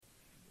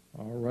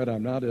All right,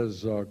 I'm not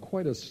as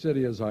quite as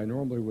steady as I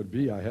normally would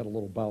be. I had a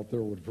little bout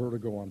there with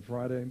vertigo on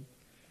Friday,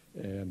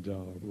 and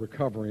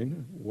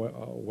recovering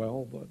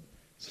well, but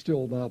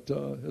still not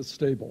as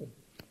stable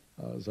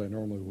as I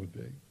normally would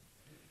be.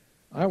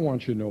 I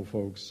want you to know,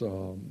 folks,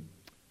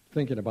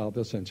 thinking about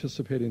this,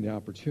 anticipating the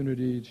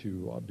opportunity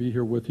to be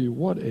here with you,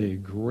 what a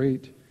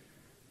great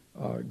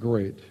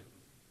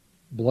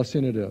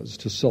blessing it is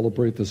to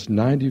celebrate this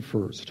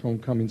 91st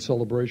homecoming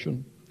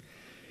celebration.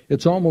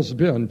 It's almost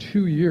been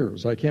 2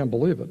 years, I can't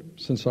believe it,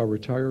 since I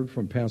retired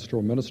from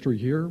pastoral ministry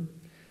here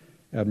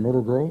at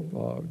Myrtle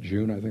Grove.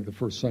 June, I think the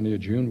first Sunday of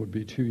June would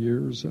be 2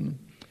 years.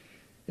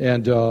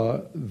 And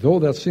though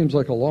that seems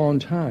like a long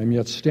time,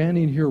 yet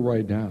standing here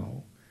right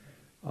now,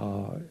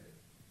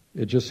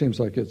 it just seems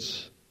like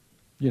it's,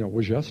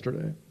 was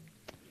yesterday.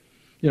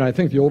 I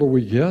think the older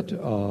we get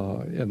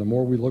and the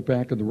more we look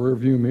back in the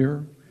rearview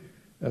mirror,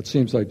 it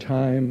seems like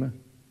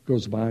time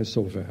goes by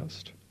so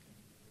fast.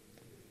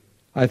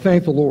 I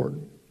thank the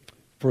Lord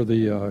for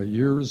the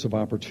years of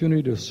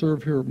opportunity to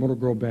serve here at Myrtle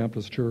Grove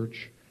Baptist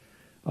Church,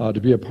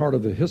 to be a part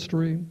of the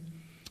history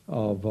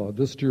of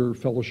this dear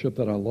fellowship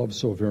that I love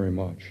so very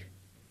much.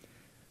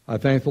 I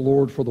thank the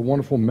Lord for the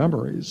wonderful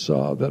memories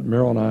that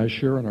Meryl and I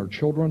share and our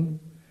children,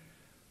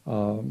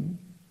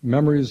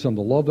 memories and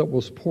the love that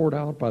was poured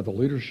out by the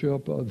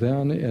leadership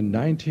then in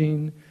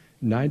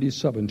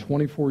 1997,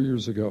 24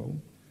 years ago,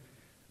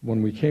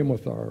 when we came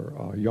with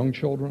our young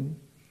children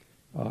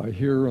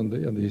here, and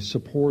the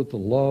support, the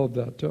love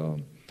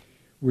that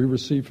we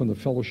received from the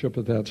fellowship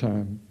at that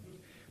time.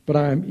 But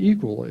I am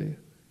equally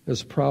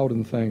as proud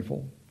and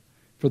thankful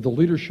for the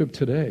leadership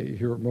today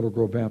here at Myrtle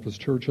Grove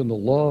Baptist Church and the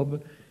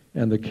love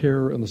and the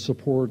care and the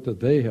support that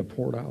they have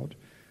poured out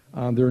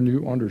on their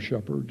new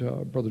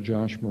under-shepherd, Brother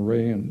Josh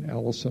Murray and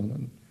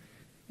Allison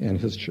and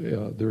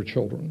their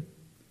children.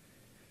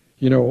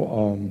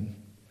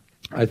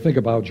 I think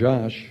about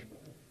Josh.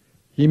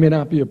 He may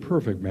not be a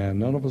perfect man.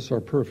 None of us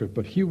are perfect,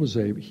 but he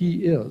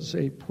is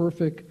a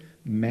perfect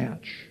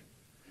match,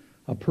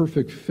 a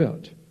perfect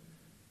fit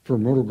for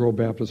Myrtle Grove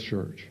Baptist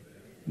Church.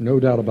 No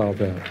doubt about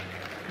that.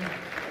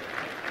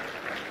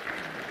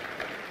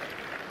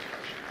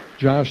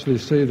 Josh, they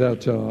say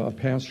that a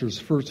pastor's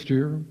first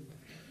year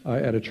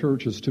at a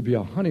church is to be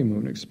a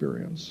honeymoon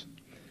experience.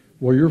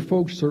 Well, your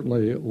folks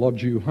certainly loved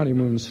you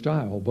honeymoon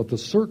style, but the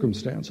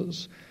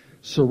circumstances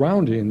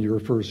surrounding your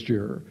first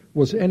year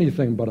was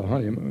anything but a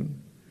honeymoon.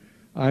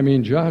 I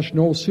mean, Josh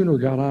no sooner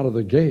got out of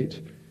the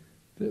gate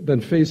than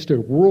faced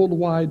a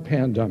worldwide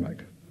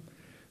pandemic,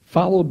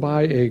 followed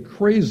by a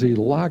crazy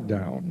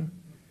lockdown,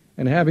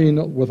 and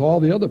having, with all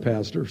the other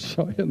pastors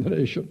in the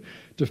nation,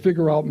 to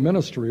figure out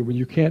ministry when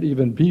you can't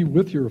even be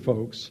with your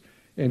folks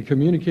and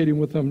communicating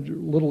with them,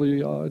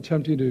 literally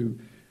attempting to,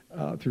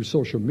 through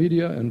social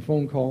media and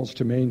phone calls,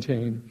 to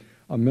maintain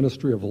a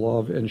ministry of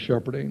love and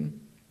shepherding.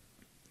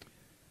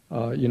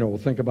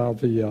 Think about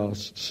the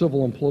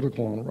civil and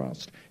political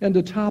unrest. And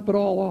to top it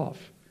all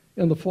off,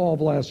 in the fall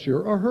of last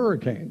year, a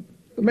hurricane,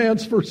 the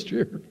man's first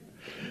year.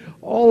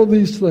 All of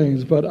these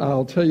things, but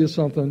I'll tell you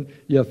something,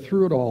 yet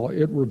through it all,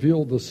 it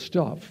revealed the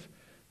stuff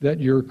that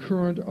your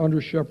current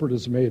under-shepherd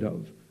is made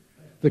of,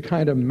 the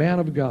kind of man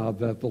of God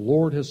that the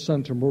Lord has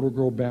sent to Myrtle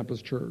Grove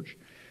Baptist Church.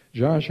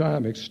 Josh, I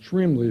am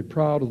extremely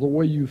proud of the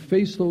way you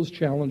face those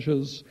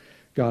challenges.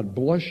 God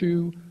bless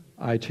you.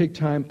 I take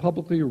time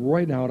publicly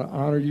right now to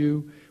honor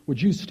you. Would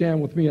you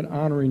stand with me in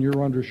honoring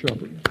your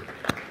under-shepherd?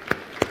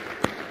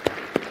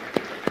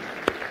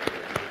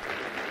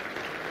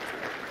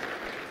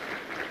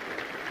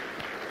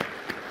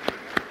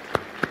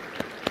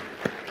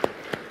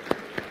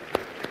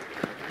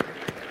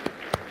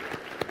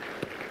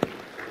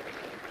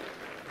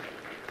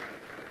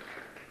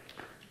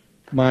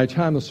 My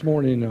time this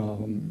morning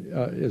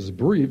is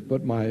brief,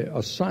 but my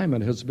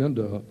assignment has been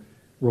to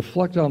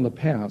reflect on the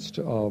past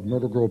of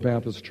Myrtle Grove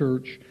Baptist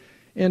Church.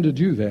 And to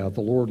do that,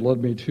 the Lord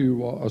led me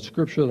to a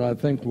scripture that I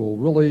think will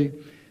really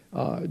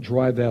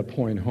drive that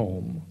point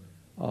home.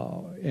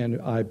 And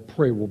I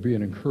pray will be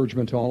an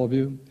encouragement to all of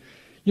you.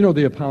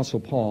 The Apostle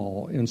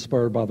Paul,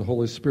 inspired by the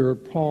Holy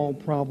Spirit, Paul,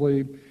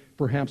 probably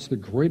perhaps the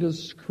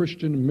greatest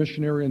Christian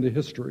missionary in the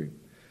history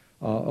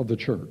of the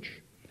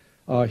church.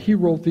 He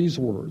wrote these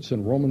words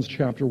in Romans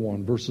chapter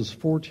 1, verses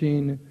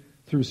 14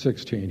 through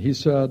 16. He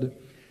said,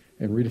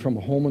 and reading from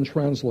a Holman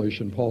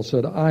translation, Paul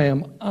said, I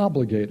am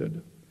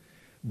obligated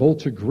both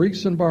to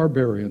Greeks and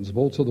barbarians,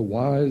 both to the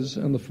wise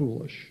and the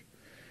foolish.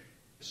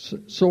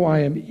 So I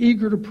am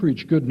eager to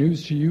preach good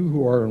news to you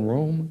who are in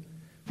Rome,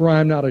 for I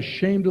am not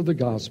ashamed of the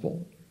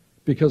gospel,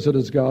 because it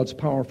is God's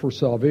power for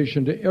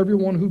salvation to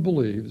everyone who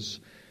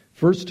believes,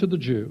 first to the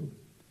Jew,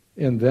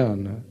 and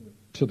then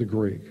to the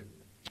Greek.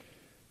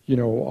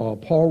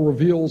 Paul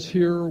reveals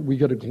here, we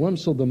get a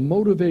glimpse of the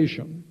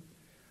motivation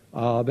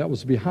that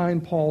was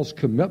behind Paul's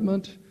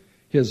commitment,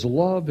 his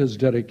love, his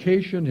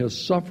dedication, his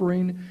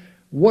suffering.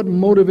 What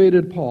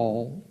motivated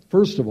Paul,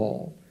 first of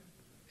all,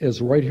 is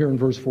right here in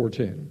verse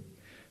 14.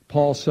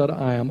 Paul said,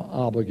 I am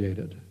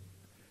obligated.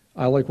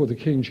 I like what the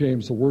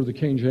word the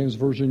King James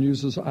Version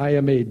uses, I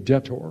am a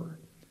debtor.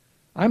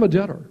 I'm a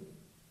debtor.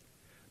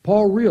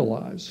 Paul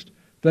realized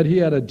that he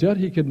had a debt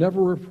he could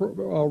never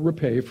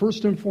repay,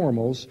 first and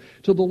foremost,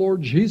 to the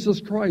Lord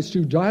Jesus Christ,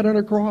 who died on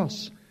a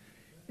cross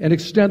and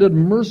extended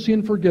mercy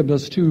and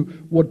forgiveness to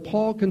what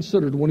Paul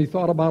considered, when he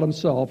thought about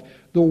himself,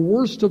 the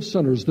worst of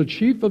sinners, the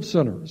chief of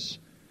sinners,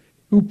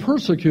 who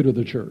persecuted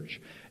the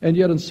church. And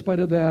yet, in spite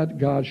of that,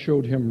 God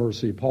showed him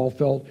mercy. Paul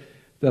felt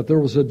that there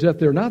was a debt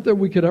there, not that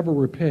we could ever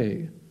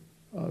repay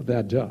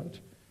that debt.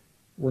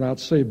 We're not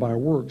saved by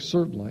works,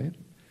 certainly.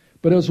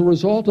 But as a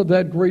result of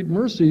that great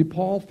mercy,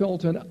 Paul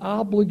felt an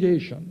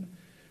obligation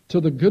to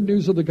the good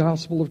news of the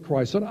gospel of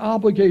Christ, an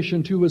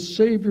obligation to his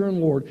Savior and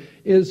Lord.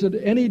 Is it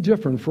any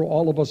different for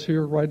all of us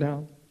here right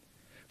now?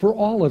 For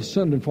all have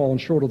sinned and fallen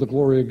short of the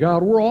glory of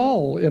God. We're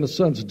all, in a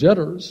sense,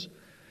 debtors.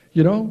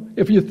 You know,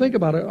 if you think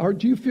about it,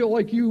 do you feel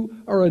like you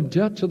are in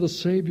debt to the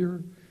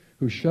Savior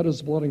who shed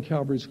his blood on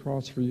Calvary's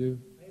cross for you?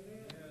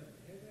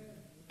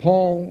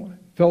 Paul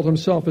felt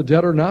himself a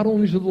debtor not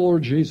only to the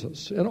Lord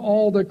Jesus and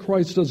all that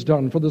Christ has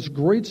done for this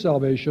great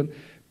salvation,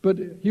 but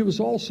he was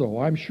also,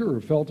 I'm sure,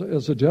 felt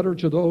as a debtor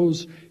to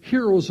those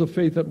heroes of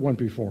faith that went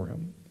before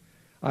him.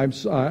 I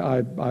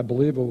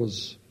believe it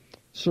was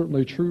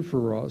certainly true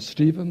for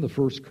Stephen, the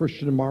first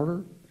Christian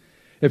martyr.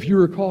 If you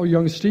recall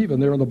young Stephen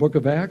there in the book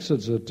of Acts,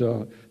 as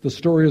the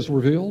story is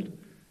revealed,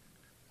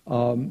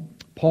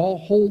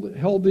 Paul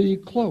held the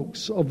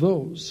cloaks of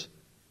those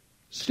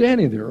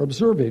standing there,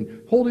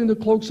 observing, holding the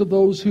cloaks of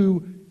those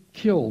who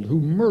killed, who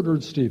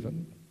murdered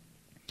Stephen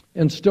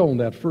and stoned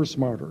that first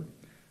martyr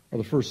of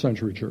the first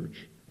century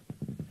church.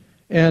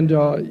 And,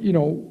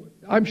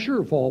 I'm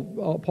sure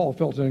Paul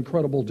felt an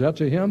incredible debt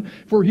to him,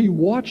 for he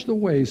watched the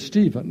way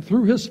Stephen,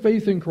 through his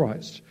faith in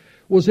Christ,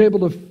 was able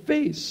to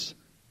face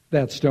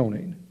that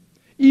stoning,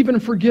 even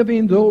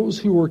forgiving those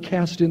who were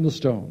casting the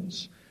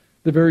stones.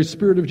 The very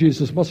Spirit of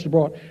Jesus must have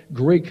brought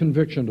great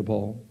conviction to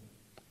Paul.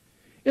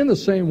 In the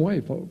same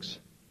way, folks,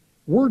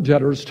 we're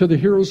debtors to the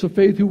heroes of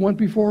faith who went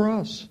before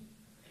us.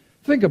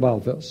 Think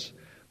about this.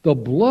 The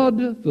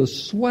blood, the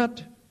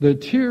sweat, the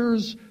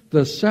tears,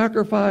 the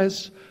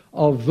sacrifice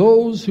of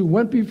those who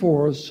went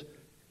before us,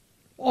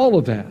 all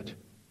of that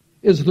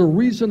is the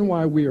reason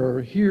why we are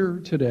here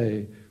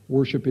today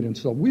worshiping and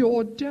celebrating. We owe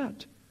a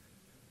debt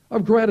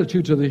of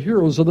gratitude to the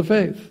heroes of the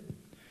faith,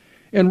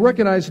 and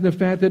recognizing the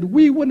fact that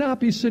we would not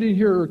be sitting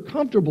here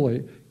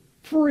comfortably,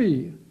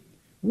 free,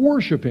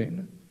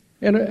 worshiping,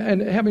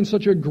 and having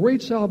such a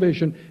great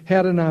salvation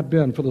had it not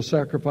been for the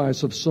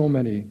sacrifice of so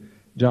many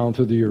down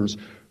through the years.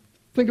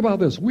 Think about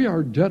this. We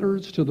are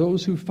debtors to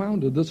those who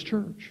founded this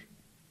church.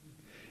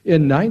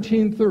 In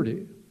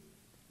 1930,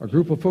 a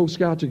group of folks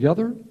got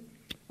together,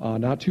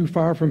 not too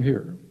far from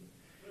here,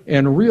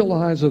 and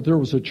realized that there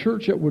was a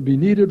church that would be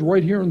needed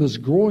right here in this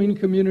growing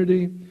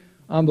community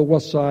on the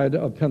west side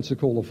of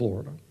Pensacola,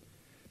 Florida.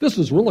 This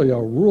was really a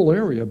rural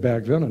area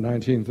back then in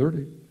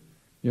 1930.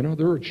 You know,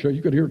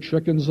 you could hear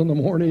chickens in the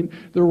morning.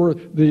 There were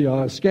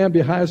the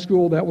Scambia High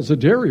School. That was a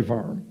dairy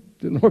farm.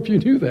 Didn't know if you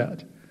knew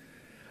that.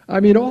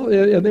 I mean,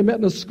 and they met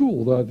in a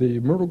school, the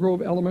Myrtle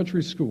Grove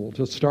Elementary School,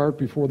 to start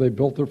before they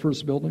built their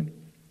first building.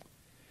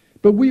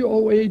 But we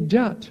owe a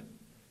debt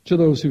to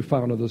those who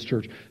founded this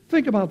church.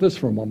 Think about this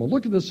for a moment.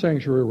 Look at this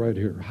sanctuary right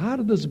here. How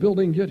did this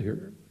building get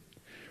here?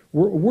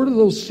 Where do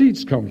those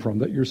seats come from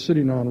that you're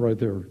sitting on right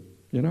there?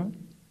 You know?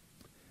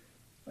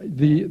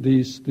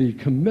 The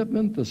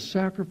commitment, the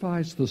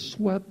sacrifice, the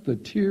sweat, the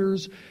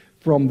tears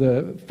from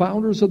the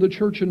founders of the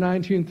church in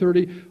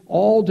 1930,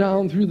 all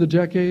down through the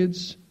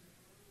decades.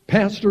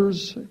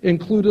 Pastors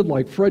included,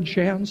 like Fred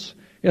Chance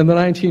in the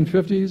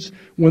 1950s,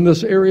 when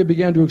this area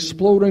began to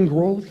explode in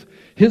growth.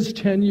 His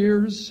 10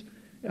 years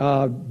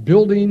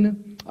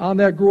building on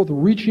that growth,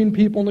 reaching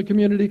people in the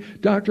community.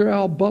 Dr.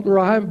 Al Butler,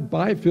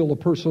 I feel a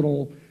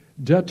personal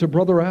debt to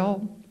Brother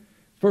Al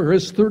for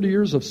his 30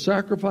 years of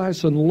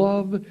sacrifice and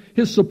love,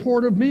 his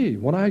support of me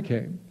when I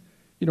came.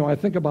 You know, I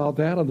think about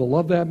that and the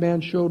love that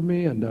man showed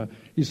me, and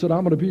he said,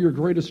 I'm going to be your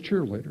greatest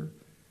cheerleader.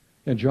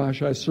 And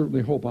Josh, I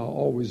certainly hope I'll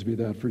always be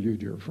that for you,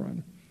 dear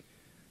friend.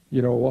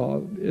 You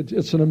know,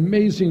 it's an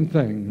amazing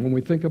thing when we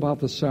think about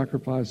the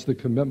sacrifice, the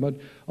commitment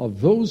of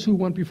those who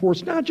went before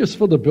us, not just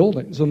for the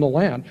buildings and the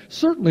land,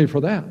 certainly for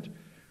that.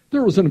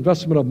 There was an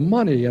investment of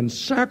money and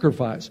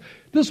sacrifice.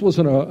 This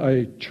wasn't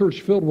a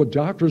church filled with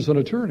doctors and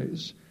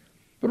attorneys,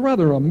 but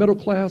rather a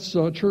middle-class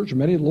church,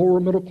 many lower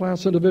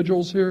middle-class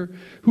individuals here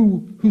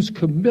whose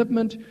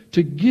commitment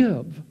to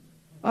give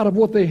out of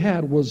what they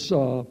had was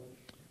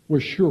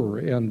sure,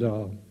 and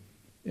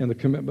the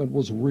commitment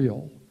was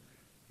real.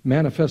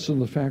 Manifested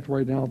in the fact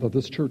right now that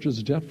this church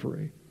is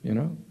debt-free, you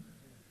know,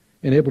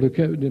 and able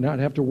to not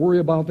have to worry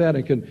about that,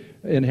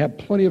 and have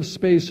plenty of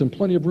space and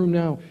plenty of room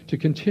now to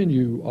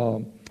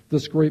continue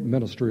this great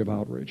ministry of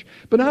outreach.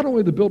 But not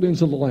only the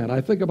buildings and the land. I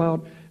think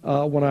about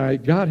when I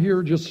got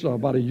here just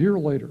about a year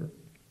later,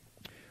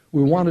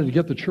 we wanted to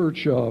get the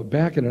church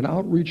back in an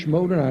outreach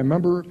mode, and I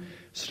remember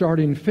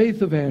starting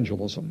Faith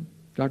Evangelism.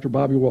 Dr.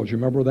 Bobby Wells, you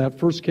remember that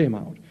first came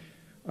out.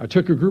 I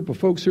took a group of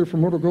folks here from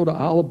Myrtle Grove to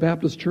Olive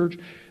Baptist Church.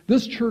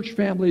 This church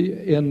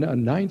family in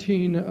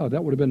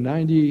that would have been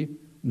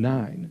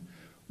 99,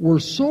 were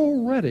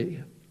so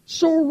ready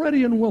so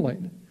ready and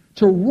willing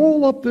to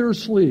roll up their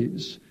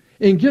sleeves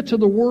and get to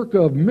the work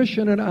of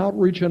mission and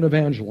outreach and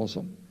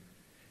evangelism.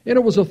 And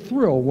it was a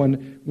thrill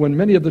when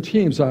many of the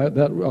teams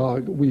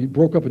we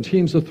broke up in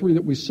teams of 3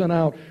 that we sent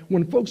out,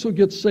 when folks would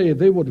get saved,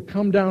 they would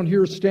come down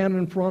here, stand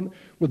in front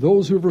with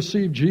those who have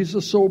received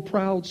Jesus, so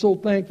proud, so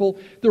thankful.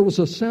 There was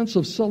a sense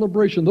of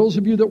celebration. Those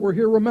of you that were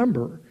here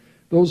remember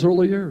those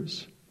early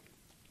years.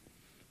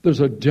 There's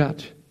a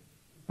debt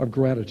of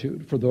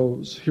gratitude for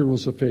those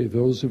heroes of faith,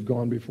 those who've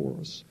gone before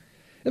us.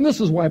 And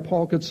this is why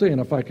Paul could say, and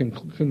if I can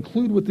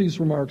conclude with these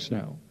remarks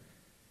now,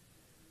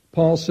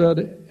 Paul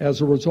said,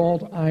 as a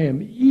result, I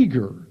am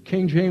eager.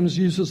 King James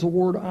uses the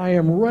word, I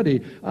am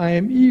ready. I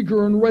am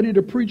eager and ready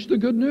to preach the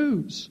good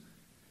news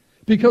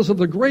because of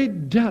the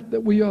great debt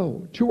that we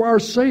owe to our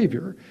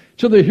Savior,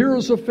 to the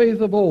heroes of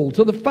faith of old,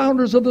 to the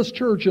founders of this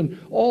church and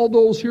all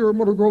those here at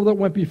Myrtle Grove that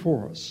went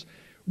before us.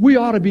 We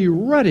ought to be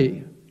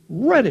ready,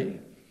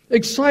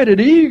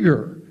 excited,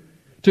 eager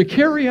to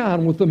carry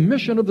on with the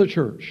mission of the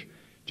church,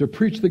 to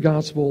preach the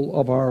gospel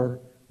of our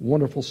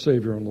wonderful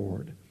Savior and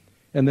Lord.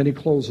 And then he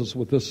closes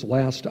with this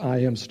last I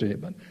am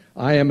statement.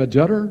 I am a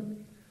debtor,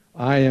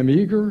 I am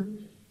eager,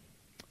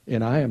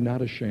 and I am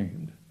not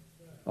ashamed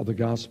of the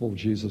gospel of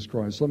Jesus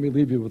Christ. Let me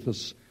leave you with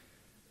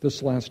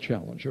this last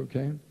challenge,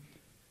 okay?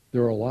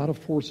 There are a lot of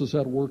forces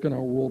at work in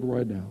our world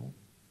right now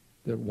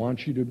that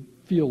want you to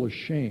feel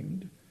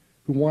ashamed,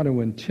 who want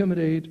to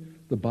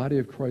intimidate the body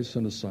of Christ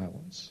into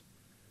silence.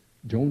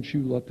 Don't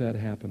you let that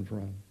happen,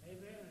 friend.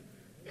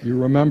 You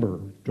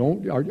remember,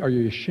 are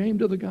you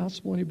ashamed of the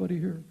gospel, anybody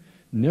here?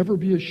 Never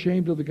be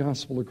ashamed of the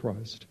gospel of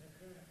Christ.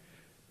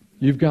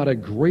 You've got a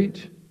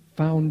great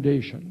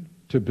foundation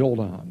to build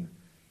on.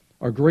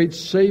 Our great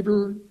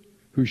Savior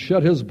who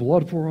shed his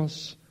blood for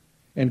us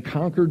and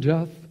conquered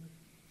death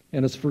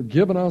and has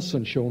forgiven us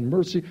and shown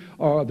mercy.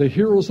 The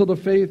heroes of the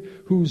faith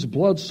whose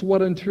blood,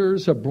 sweat, and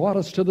tears have brought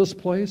us to this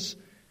place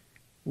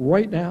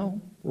right now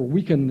where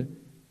we can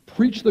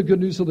preach the good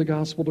news of the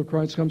gospel to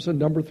Christ comes in.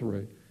 Number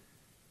 3,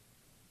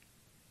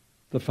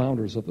 the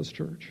founders of this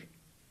church,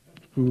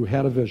 who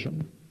had a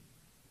vision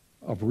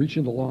of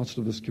reaching the lost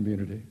of this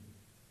community.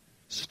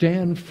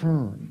 Stand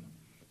firm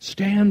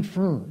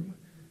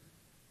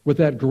with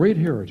that great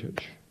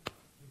heritage.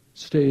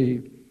 Stay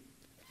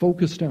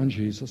focused on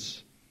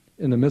Jesus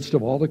in the midst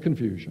of all the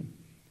confusion.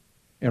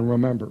 And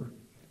remember,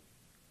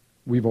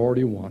 we've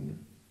already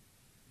won.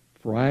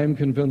 For I am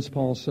convinced,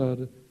 Paul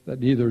said, that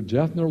neither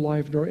death nor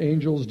life nor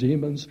angels,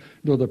 demons,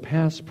 nor the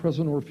past,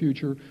 present, or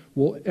future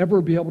will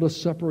ever be able to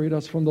separate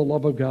us from the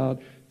love of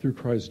God through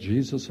Christ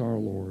Jesus our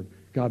Lord.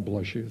 God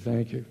bless you.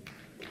 Thank you.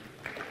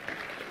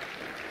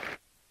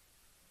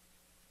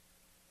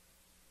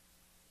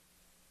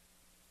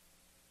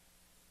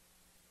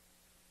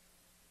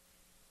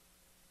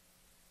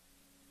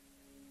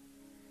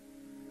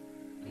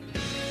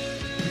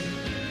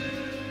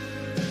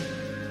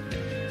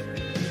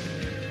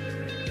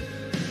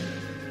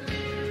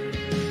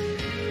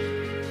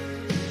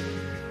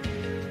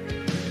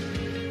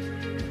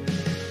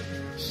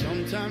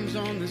 Sometimes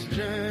on this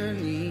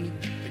journey,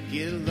 I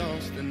get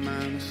lost in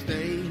my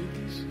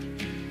mistakes.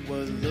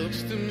 What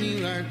looks to me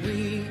like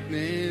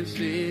weakness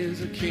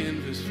is a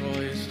canvas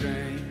for your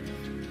strength.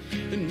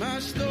 And my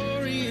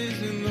story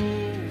isn't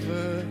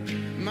over,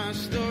 my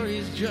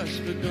story's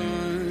just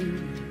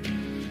begun.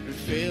 And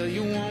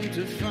failure won't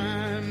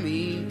define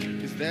me,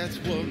 'cause that's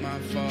what my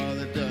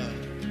Father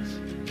does.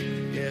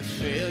 Yeah,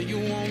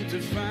 failure won't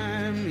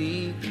define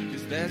me,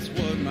 'cause that's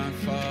what my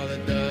Father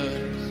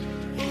does.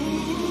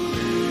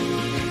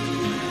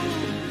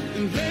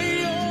 And lay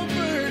your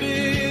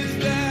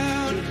burdens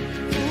down.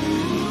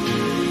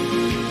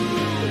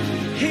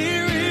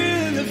 Here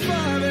in the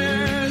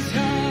Father's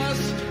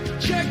house,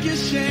 check your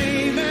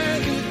shame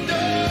at the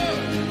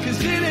door,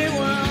 'cause it ain't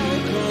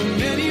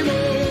welcome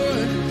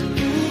anymore.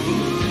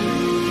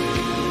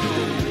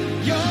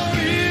 You're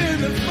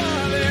in the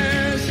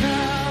Father's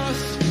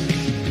house.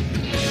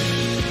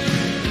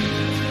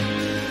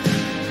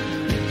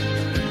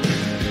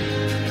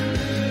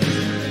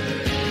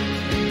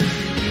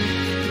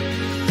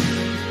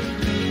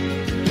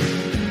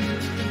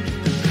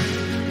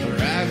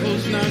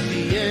 Arrival's not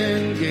the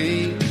end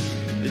game,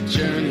 the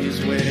journey's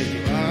where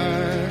you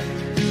are.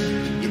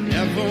 You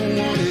never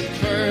wanted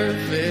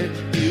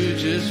perfect, you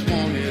just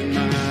wanted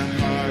my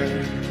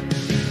heart.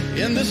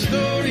 And the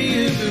story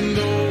isn't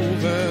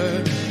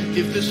over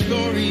if the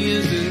story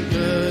isn't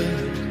good.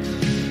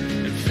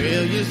 And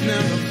failure's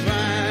never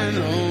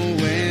final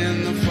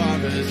when the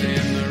Father's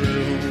in the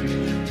room.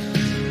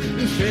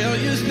 And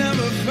failure's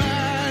never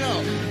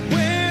final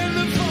when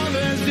the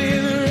Father's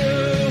in the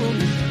room.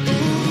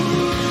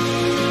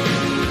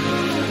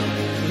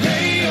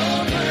 Lay your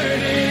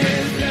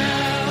burdens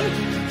down.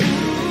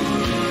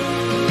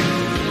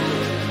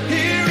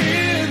 Here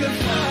in the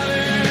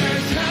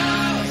Father's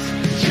house,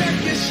 check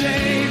your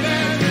shame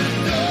at the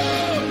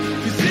door,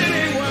 'cause it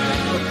ain't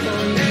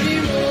welcome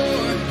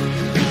anymore.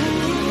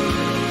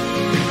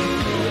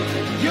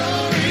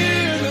 You're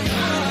in the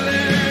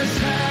Father's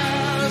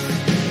house.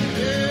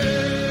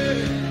 Yeah.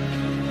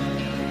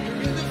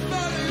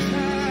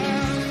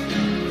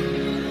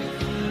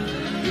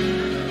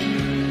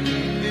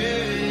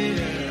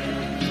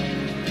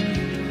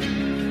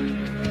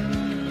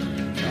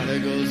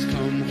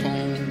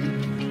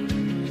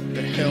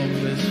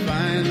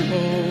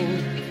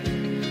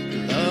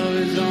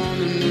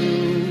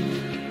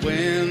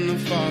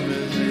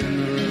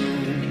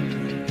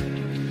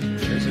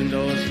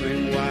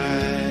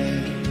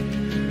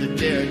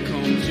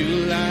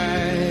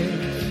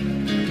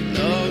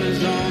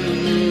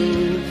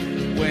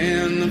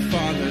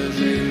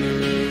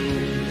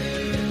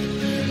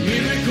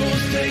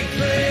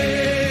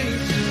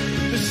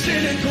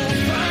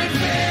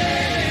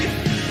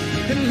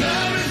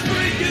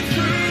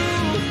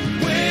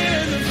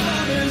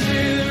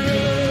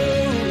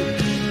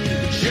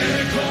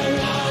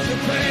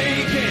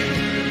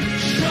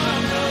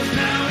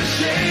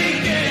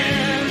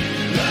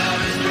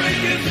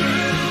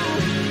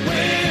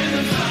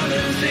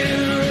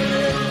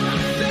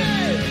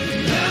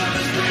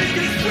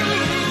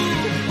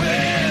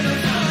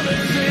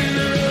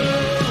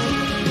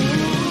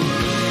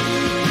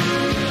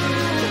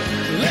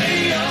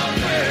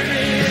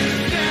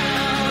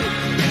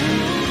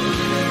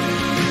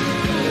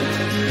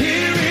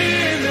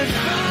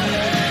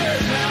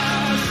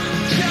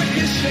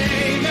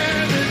 shame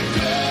at the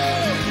door,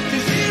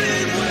 'cause it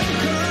ain't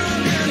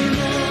welcome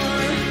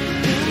anymore.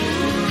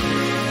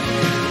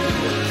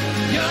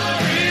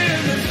 You're in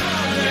the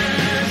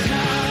Father's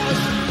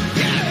house.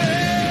 Yeah.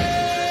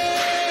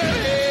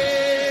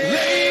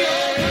 Lay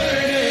your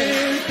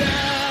burdens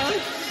down.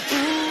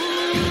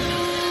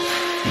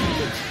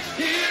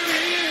 Here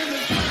in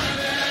the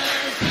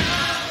Father's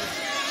house.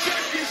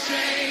 Shut your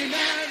shame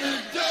at the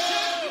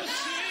door.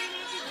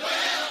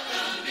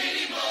 Welcome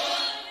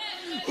anymore.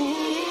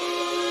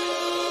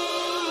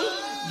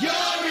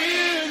 You're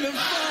in the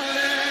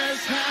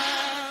Father's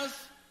house.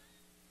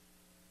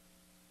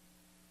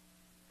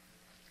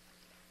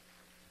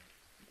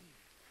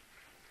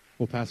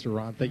 Well, Pastor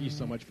Ron, thank you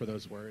so much for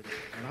those words.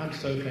 And I'm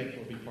so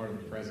thankful to be part of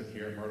the present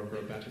here at Myrtle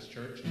Grove Baptist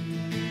Church.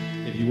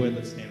 If you would,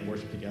 let's stand and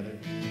worship together.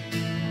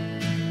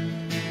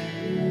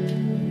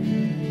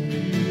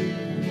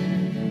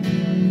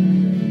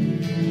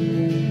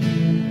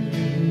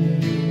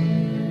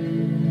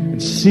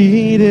 And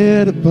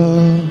seated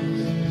above,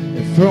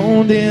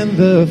 enthroned in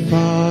the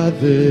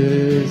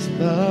Father's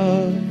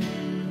love,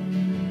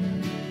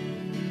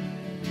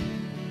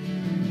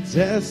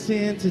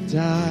 destined to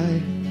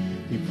die,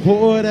 He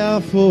poured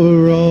out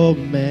for all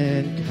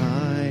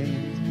mankind.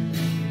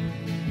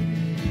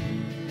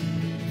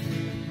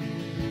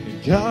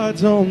 And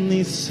God's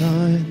only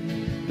Son,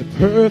 the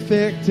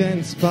perfect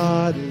and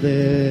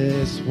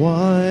spotless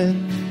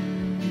one.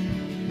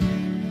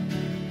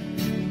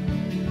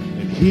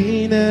 And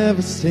He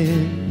never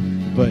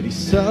sinned, but He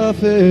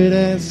suffered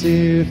as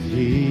if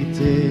He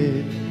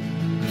did.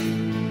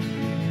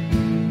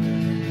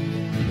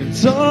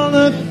 And all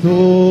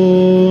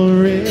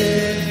authority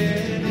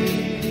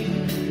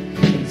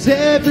and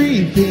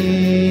every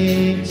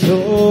victory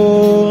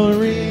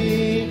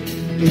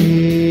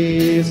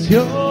is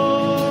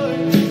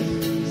yours.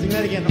 Sing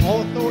that again.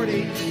 All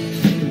authority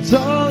and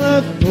all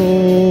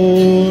authority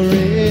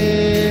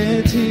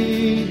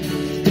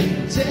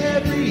and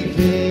every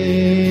victory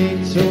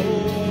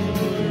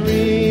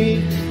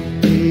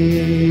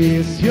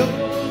is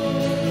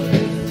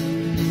yours.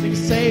 Sing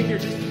Savior,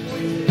 just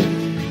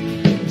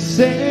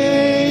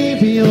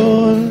Savior,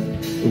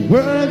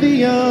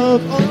 worthy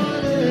of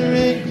honor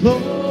and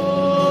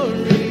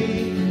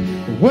glory,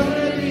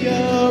 worthy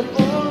of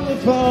all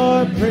of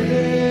our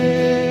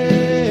praise.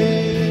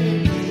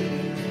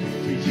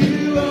 For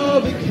you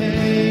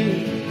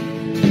overcame,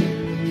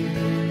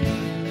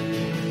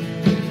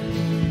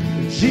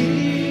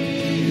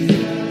 Jesus,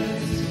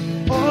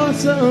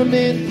 awesome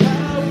in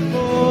power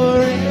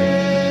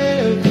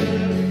forever,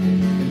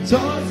 and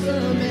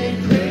awesome and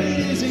great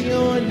is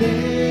your name.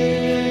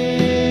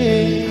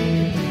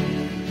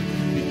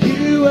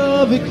 You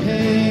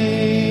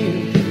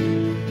overcame,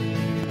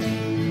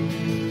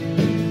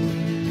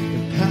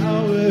 the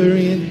power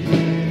in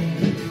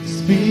hand,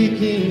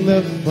 speaking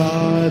the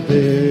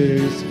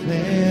Father's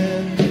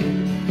plan,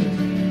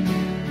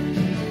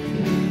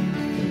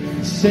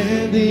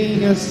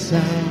 sending a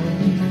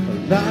sound, a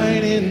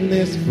light in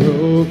this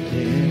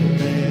broken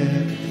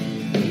man.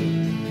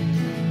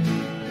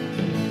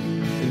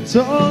 And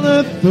all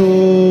authority,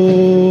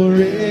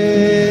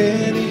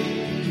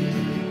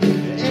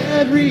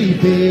 every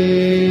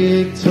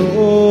victory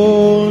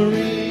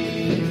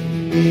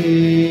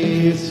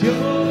is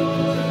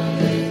yours.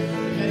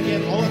 And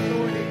again, all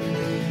authority.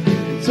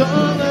 It's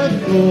all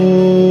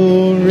authority.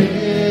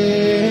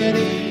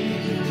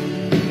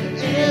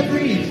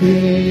 Every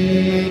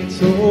victory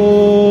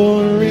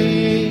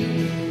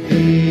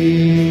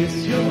is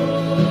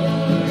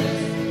yours.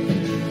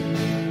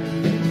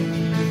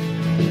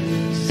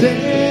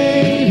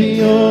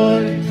 Savior,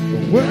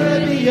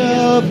 worthy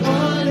of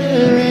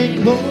honor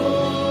and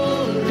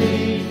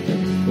glory,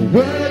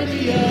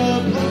 worthy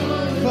of all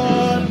of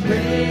our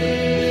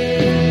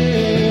praise.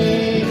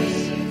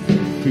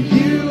 For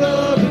you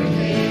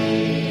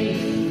overcame,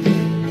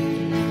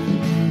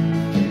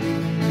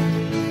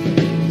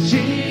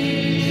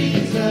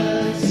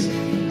 Jesus,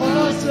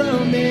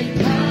 awesome in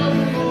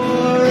power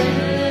forever,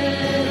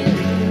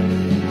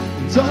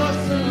 and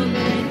awesome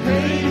and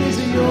great is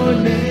your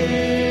name.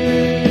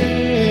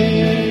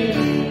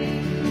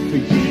 For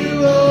you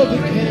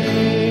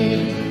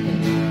overcame,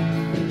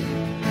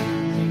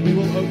 we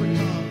will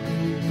overcome,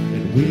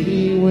 and we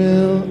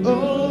will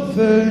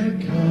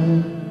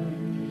overcome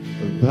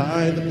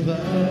by the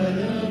blood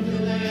of the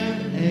Lamb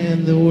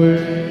and the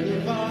word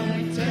of our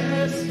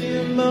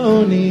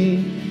testimony.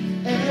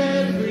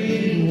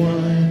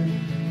 Everyone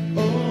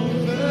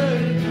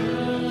overcome,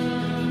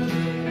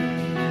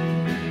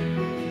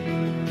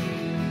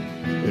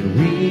 and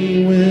we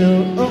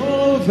will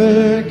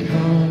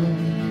overcome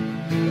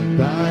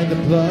by the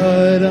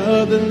blood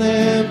of the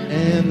Lamb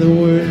and the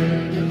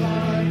word of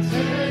our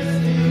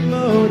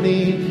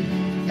testimony.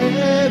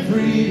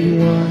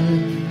 Everyone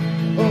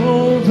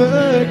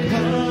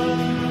overcome.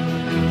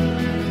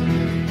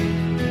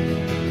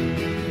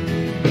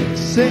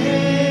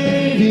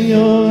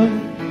 Savior,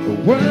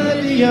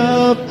 worthy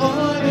of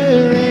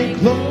honor and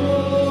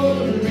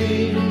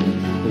glory,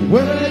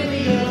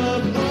 worthy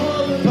of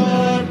all of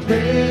our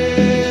praise.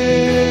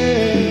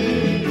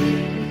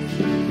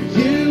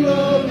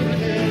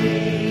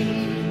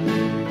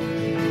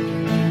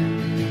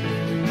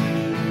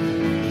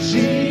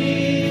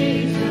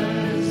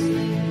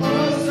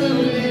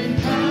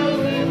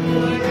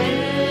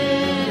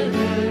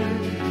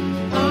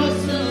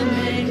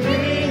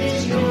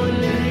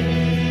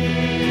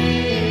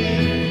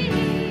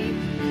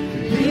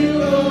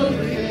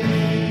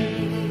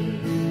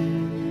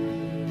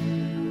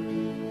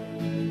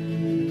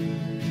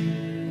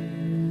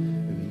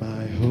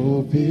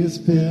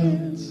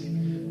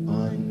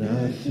 on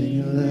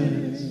nothing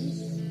less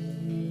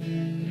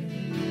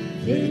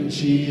than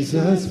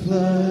Jesus'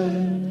 blood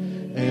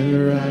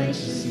and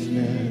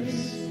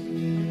righteousness.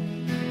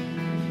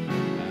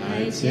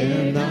 I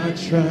dare not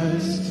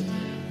trust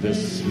the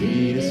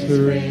sweetest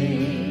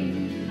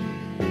rain,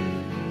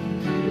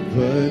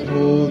 but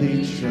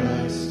wholly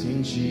trust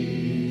in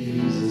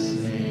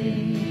Jesus'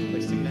 name.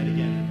 Let's sing that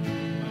again.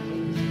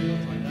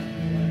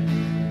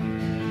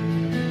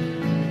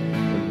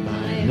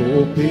 My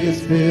hope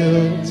is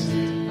built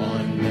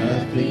on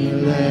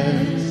nothing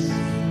less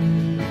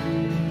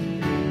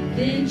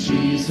than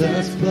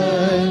Jesus'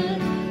 blood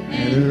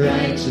and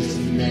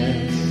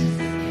righteousness.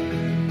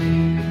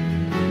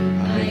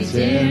 I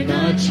dare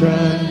not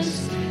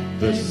trust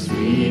the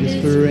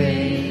sweetest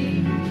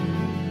rain,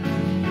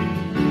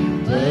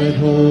 but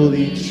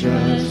wholly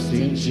trust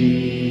in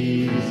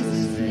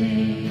Jesus'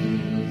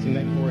 name. Sing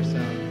that chorus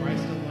out.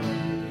 Christ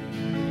alone.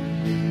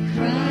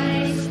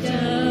 Christ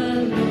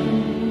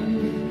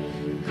alone,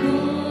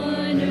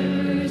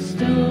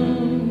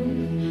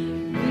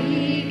 cornerstone,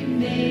 weak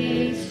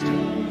made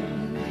strong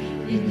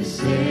in the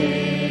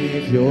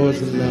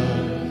Savior's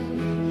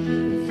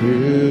love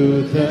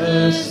through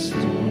the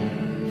storm.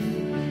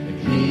 And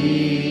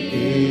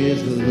He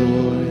is the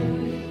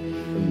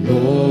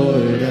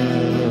Lord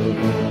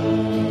of all.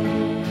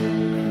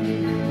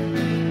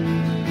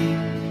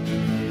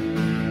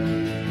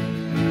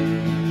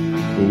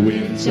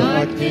 When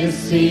darkness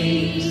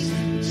seems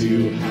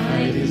to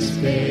hide His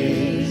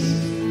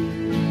face,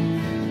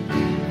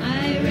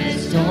 I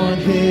rest on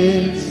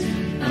His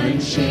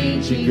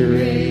unchanging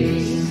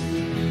grace.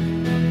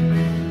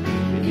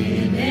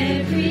 in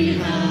every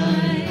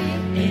high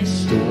and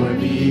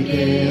Stormy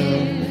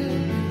gale,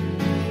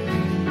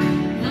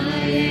 my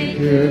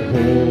anchor anchor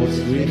holds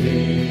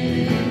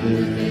within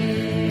the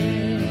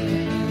veil.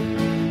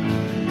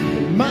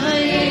 My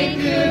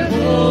anchor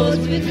holds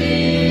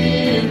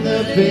within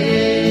the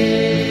veil.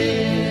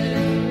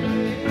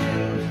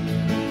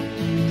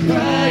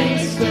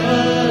 Christ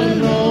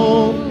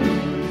alone,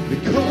 the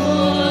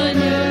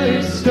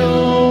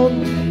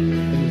cornerstone,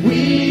 and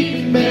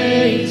weak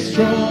made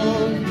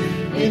strong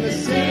in the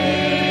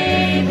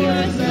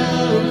Savior's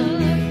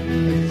love.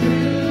 And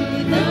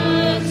through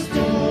the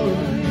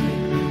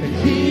storm, and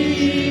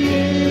He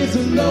is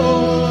the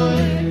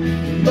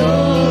Lord,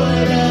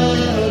 Lord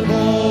of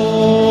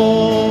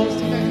all.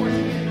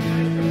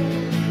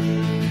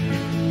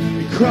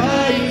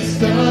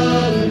 Christ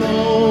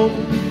alone,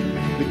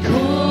 the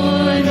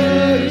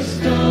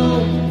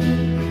cornerstone,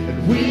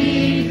 and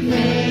weak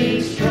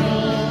made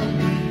strong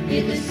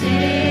in the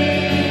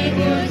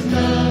Savior's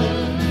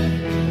love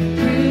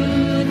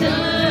through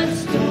the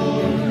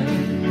storm.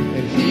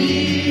 and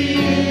He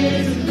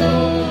is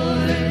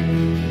Lord,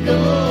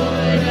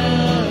 Lord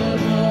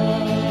of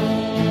all.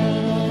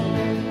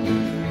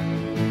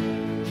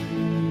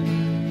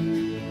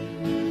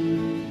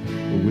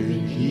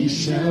 when He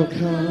shall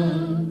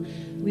come.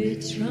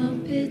 With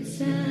trumpet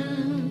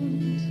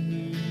sound,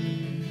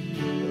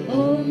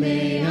 oh,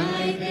 may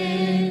I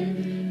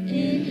then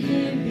in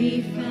Him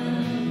be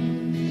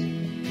found,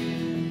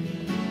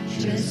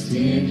 Dressed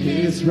in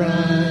His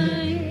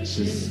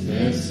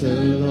righteousness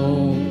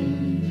alone,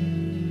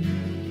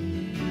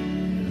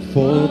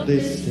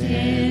 faultless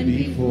stand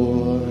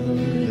before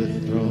the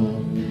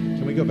throne.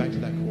 Can we go back to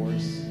that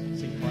chorus?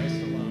 Sing Christ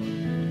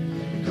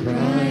alone.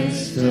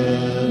 Christ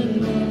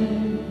alone,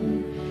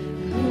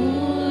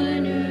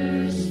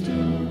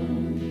 cornerstone,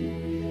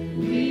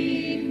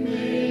 weak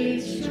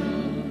made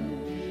strong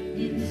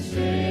in the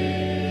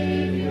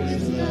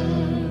Savior's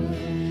love.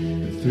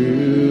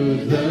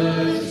 through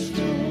the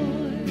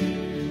Storm,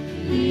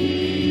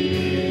 He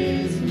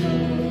is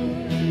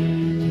Lord,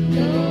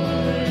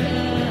 Lord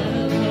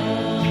of all.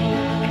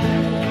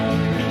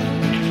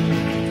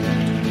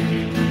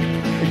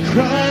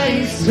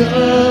 Christ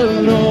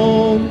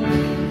alone,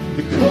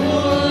 the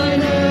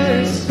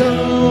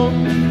cornerstone,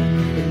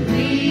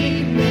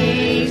 Weak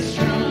made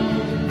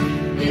strong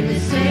in the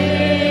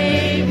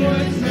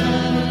Savior's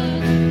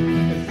love.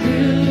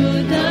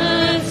 Through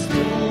the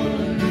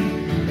storm,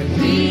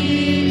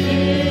 He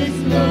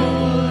is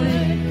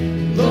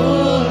Lord,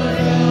 Lord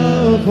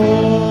of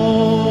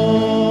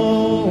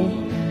all.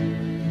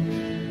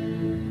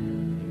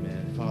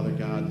 Amen. Father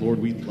God, Lord,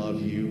 we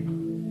love you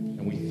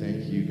and we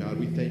thank you. God,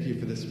 we thank you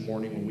for this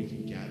morning when we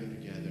can gather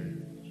together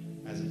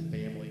as a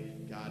family,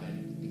 God,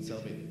 and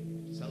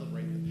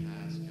celebrate the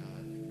past,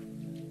 God.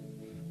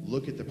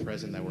 Look at the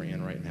present that we're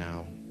in right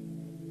now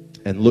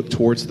and look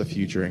towards the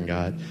future, and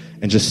God,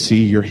 and just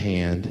see your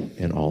hand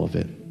in all of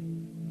it.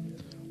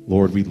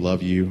 Lord, we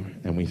love you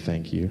and we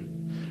thank you.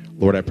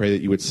 Lord, I pray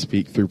that you would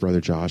speak through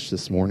Brother Josh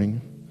this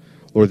morning.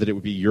 Lord, that it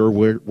would be your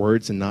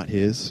words and not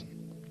his.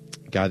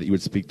 God, that you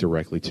would speak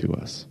directly to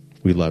us.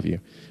 We love you.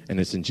 And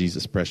it's in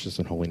Jesus' precious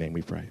and holy name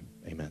we pray.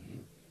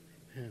 Amen.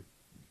 Amen.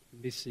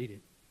 Be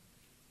seated.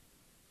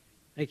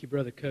 Thank you,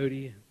 Brother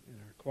Cody and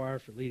our choir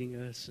for leading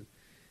us. And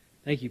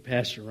thank you,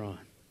 Pastor Ron,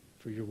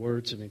 for your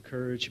words of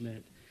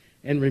encouragement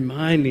and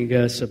reminding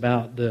us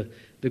about the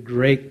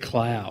great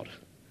cloud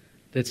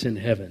that's in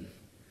heaven,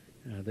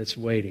 that's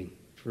waiting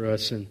for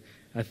us. And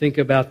I think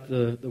about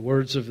the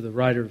words of the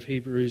writer of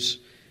Hebrews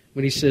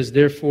when he says,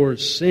 therefore,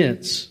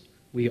 since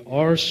we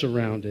are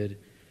surrounded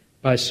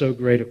by so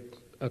great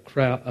a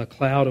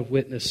cloud of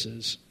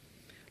witnesses,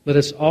 let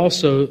us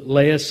also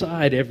lay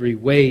aside every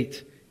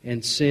weight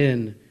and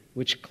sin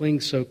which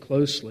clings so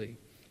closely,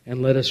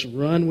 and let us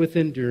run with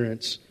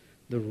endurance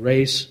the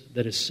race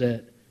that is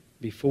set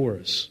before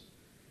us.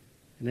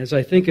 And as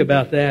I think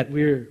about that,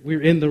 we're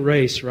in the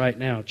race right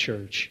now,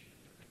 church.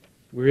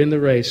 We're in the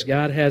race.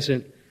 God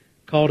hasn't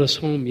called us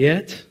home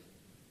yet,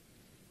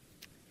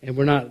 and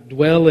we're not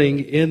dwelling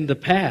in the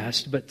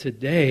past, but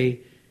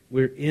today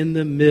we're in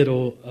the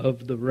middle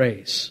of the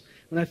race.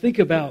 When I think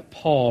about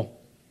Paul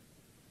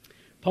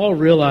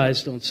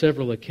realized on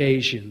several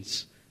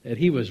occasions that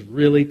he was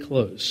really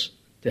close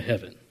to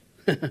heaven.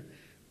 I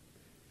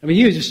mean,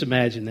 you just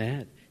imagine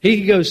that.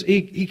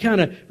 He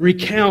kind of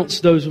recounts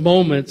those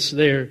moments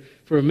there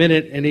for a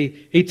minute, and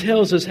he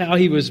tells us how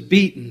he was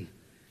beaten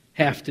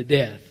half to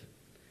death,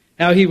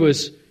 how he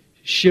was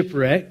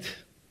shipwrecked,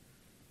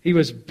 he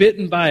was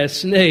bitten by a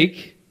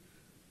snake,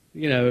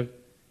 within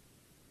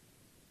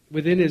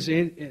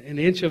an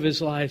inch of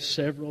his life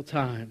several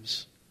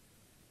times.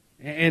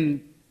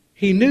 And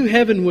he knew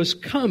heaven was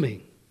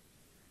coming.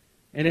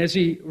 And as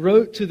he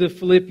wrote to the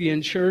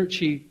Philippian church,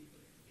 he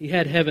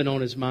had heaven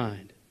on his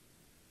mind.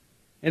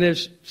 And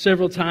there's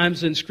several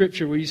times in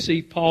Scripture where you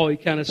see Paul, he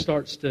kind of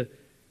starts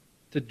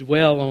to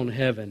dwell on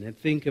heaven and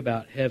think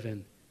about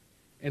heaven.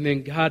 And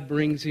then God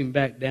brings him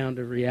back down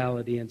to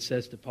reality and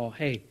says to Paul,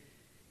 hey,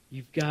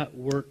 you've got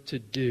work to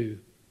do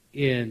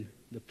in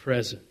the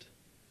present.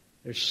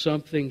 There's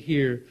something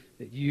here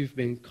that you've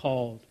been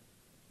called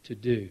to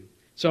do.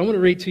 So I want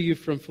to read to you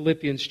from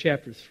Philippians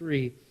chapter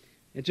 3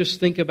 and just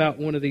think about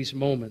one of these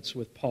moments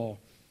with Paul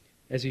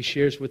as he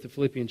shares with the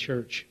Philippian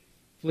church.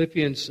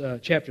 Philippians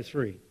chapter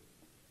 3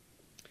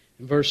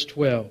 and verse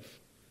 12.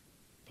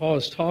 Paul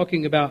is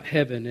talking about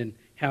heaven and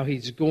how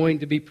he's going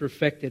to be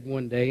perfected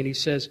one day. And he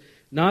says,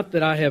 not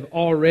that I have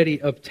already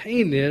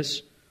obtained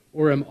this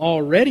or am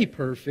already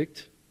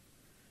perfect,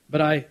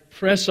 but I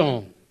press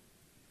on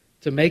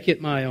to make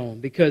it my own,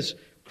 because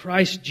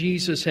Christ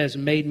Jesus has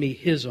made me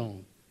His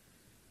own.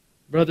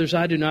 Brothers,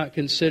 I do not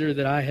consider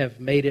that I have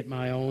made it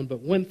my own, but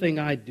one thing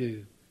I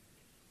do,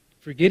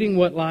 forgetting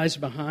what lies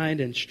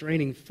behind and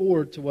straining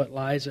forward to what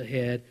lies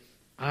ahead,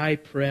 I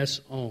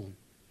press on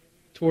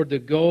toward the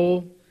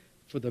goal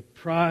for the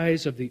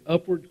prize of the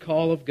upward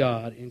call of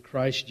God in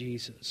Christ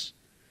Jesus.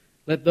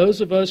 Let those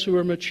of us who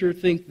are mature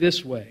think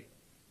this way.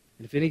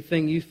 And if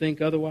anything you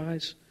think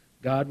otherwise,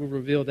 God will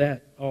reveal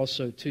that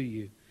also to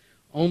you.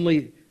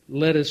 Only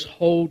let us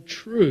hold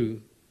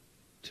true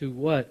to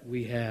what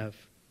we have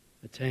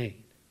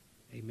attained.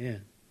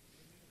 Amen.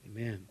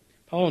 Amen.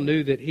 Paul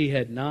knew that he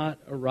had not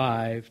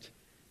arrived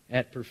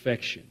at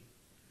perfection.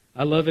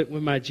 I love it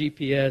when my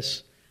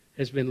GPS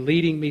has been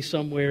leading me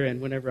somewhere,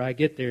 and whenever I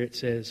get there it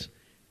says,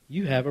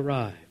 you have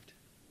arrived.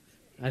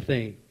 I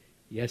think,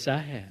 yes, I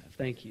have.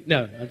 Thank you.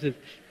 No, I'm just...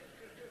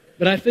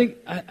 But I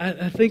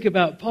think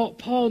about Paul.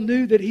 Paul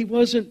knew that he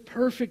wasn't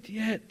perfect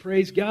yet,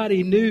 praise God.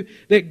 He knew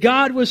that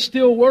God was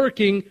still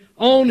working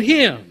on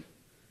him.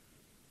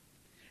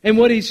 And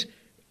what he's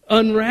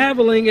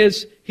unraveling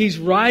as he's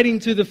writing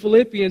to the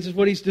Philippians is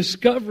what he's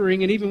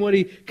discovering, and even what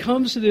he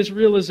comes to this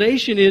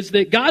realization is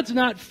that God's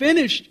not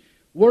finished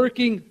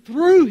working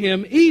through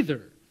him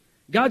either.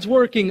 God's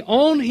working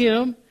on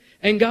him,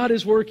 and God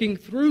is working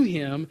through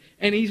him,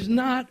 and he's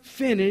not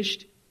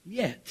finished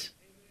yet.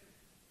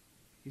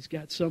 He's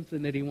got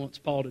something that he wants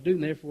Paul to do.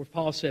 And therefore,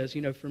 Paul says,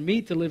 for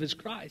me to live is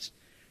Christ.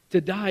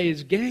 To die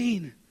is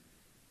gain.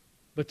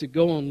 But to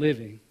go on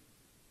living,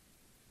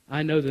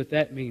 I know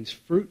that means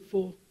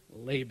fruitful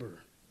labor.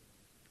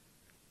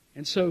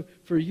 And so,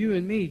 for you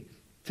and me,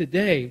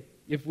 today,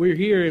 if we're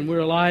here and we're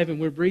alive and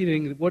we're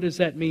breathing, what does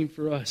that mean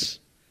for us?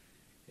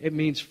 It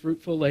means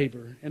fruitful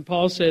labor. And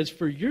Paul says,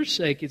 for your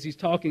sake, as he's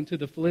talking to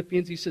the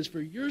Philippians, he says,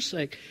 for your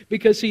sake,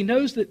 because he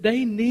knows that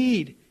they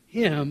need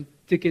him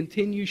to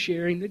continue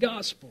sharing the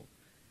gospel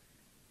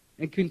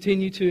and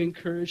continue to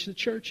encourage the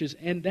churches.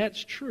 And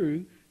that's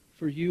true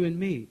for you and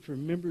me, for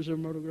members of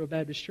Myrtle Grove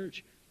Baptist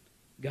Church.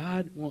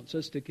 God wants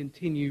us to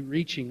continue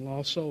reaching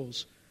lost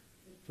souls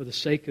for the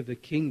sake of the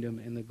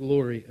kingdom and the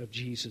glory of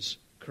Jesus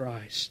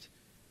Christ.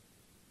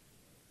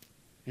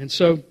 And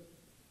so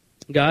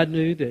God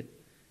knew that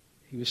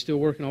He was still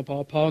working on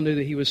Paul. Paul knew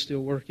that He was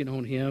still working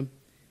on him.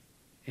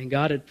 And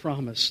God had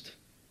promised.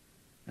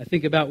 I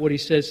think about what he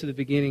says at the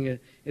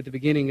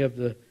beginning of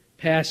the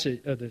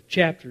passage of the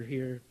chapter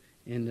here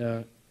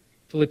in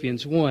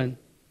Philippians 1.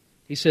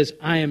 He says,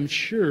 I am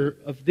sure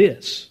of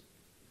this,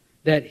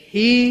 that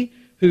He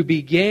who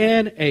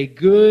began a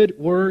good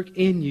work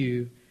in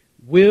you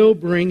will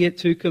bring it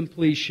to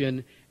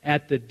completion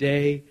at the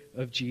day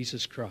of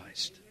Jesus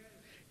Christ.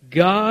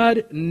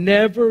 God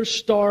never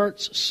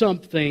starts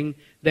something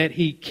that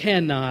He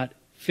cannot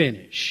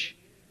finish.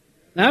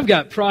 Now, I've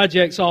got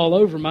projects all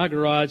over my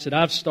garage that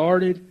I've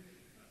started,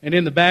 and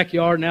in the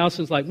backyard, and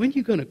Allison's like, when are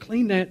you going to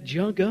clean that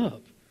junk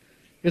up?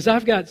 Because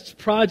I've got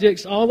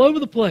projects all over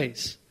the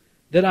place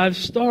that I've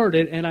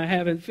started and I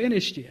haven't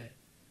finished yet.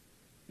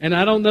 And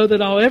I don't know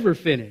that I'll ever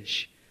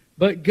finish.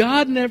 But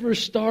God never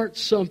starts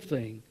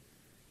something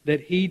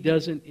that He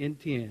doesn't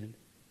intend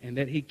and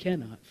that He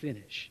cannot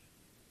finish.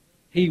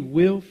 He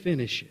will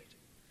finish it.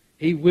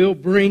 He will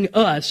bring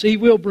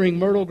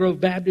Myrtle Grove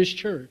Baptist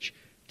Church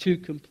to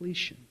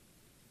completion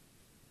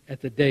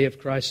at the day of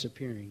Christ's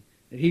appearing.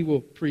 That He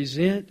will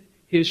present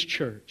His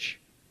church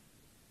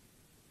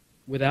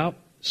without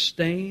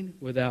stain,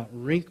 without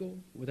wrinkle,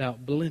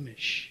 without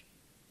blemish,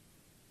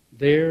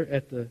 there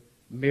at the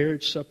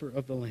marriage supper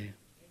of the Lamb.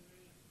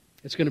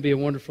 It's going to be a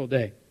wonderful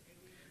day.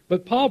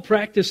 But Paul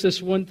practiced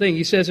this one thing.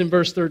 He says in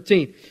verse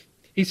 13,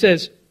 he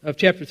says of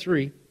chapter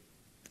 3,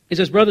 he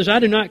says, brothers, I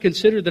do not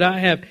consider that I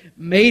have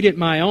made it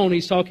my own.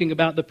 He's talking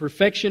about the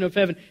perfection of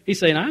heaven. He's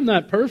saying, I'm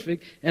not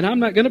perfect, and I'm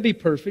not going to be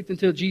perfect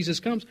until Jesus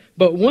comes.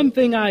 But one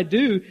thing I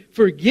do,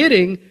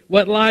 forgetting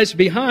what lies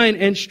behind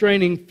and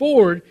straining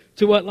forward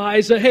to what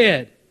lies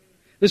ahead.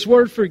 This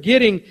word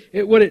forgetting,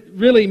 what it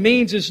really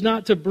means is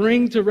not to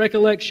bring to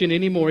recollection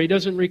anymore. He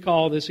doesn't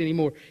recall this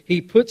anymore.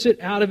 He puts it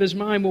out of his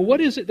mind. Well,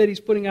 what is it that he's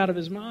putting out of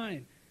his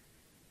mind?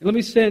 And let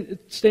me stand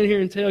here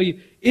and tell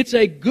you, it's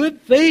a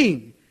good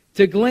thing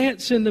to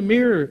glance in the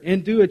mirror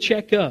and do a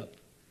checkup.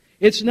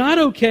 It's not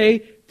okay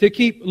to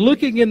keep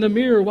looking in the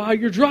mirror while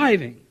you're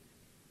driving.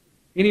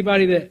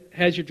 Anybody that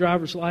has your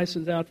driver's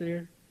license out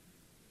there?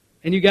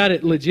 And you got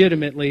it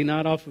legitimately,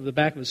 not off of the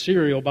back of a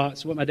cereal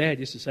box. What my dad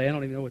used to say. I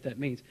don't even know what that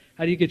means.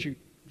 How do you get your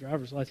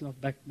driver's license off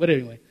the back? But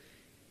anyway,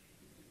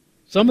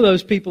 some of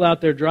those people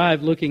out there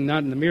drive looking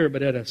not in the mirror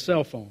but at a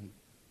cell phone.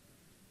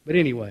 But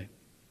anyway,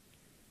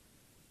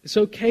 it's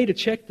okay to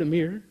check the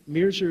mirror.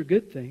 Mirrors are a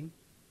good thing.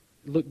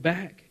 Look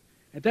back.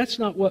 And that's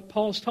not what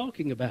Paul's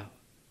talking about.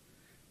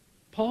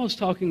 Paul's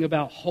talking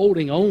about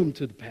holding on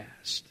to the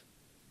past.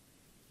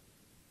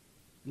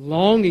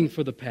 Longing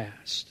for the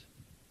past.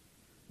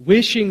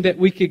 Wishing that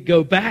we could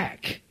go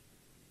back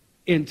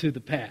into the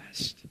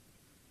past.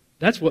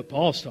 That's what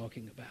Paul's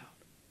talking about.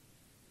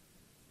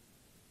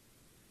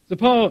 So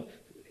Paul,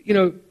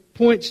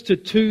 points to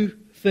two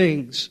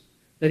things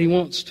that he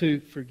wants to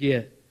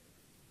forget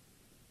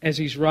as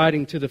he's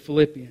writing to the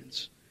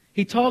Philippians.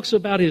 He talks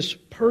about his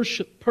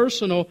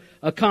personal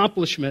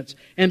accomplishments.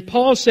 And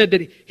Paul said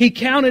that he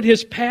counted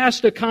his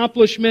past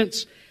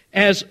accomplishments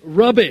as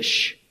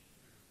rubbish.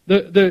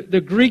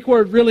 The Greek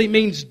word really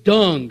means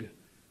dung.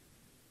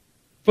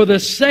 For the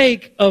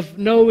sake of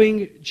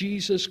knowing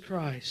Jesus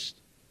Christ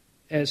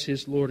as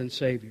his Lord and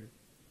Savior.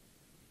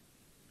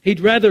 He'd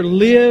rather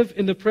live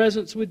in the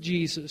presence with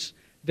Jesus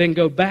than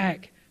go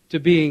back to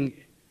being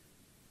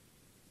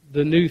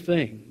the new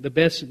thing, the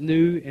best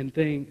new and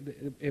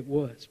thing it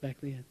was back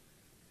then.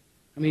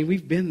 I mean,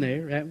 we've been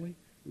there, haven't we?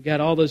 We got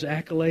all those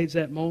accolades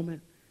that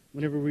moment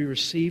whenever we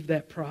received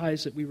that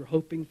prize that we were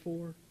hoping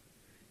for.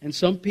 And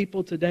some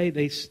people today,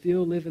 they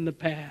still live in the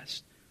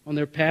past, on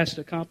their past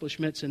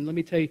accomplishments. And let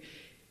me tell you,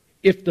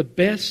 if the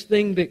best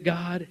thing that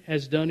God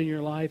has done in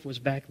your life was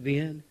back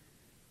then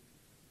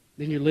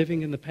you're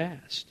living in the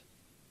past.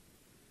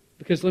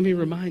 Because let me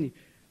remind you,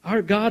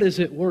 our God is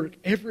at work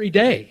every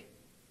day.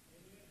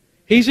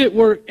 He's at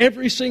work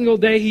every single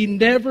day. He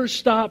never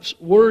stops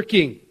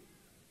working.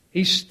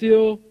 He's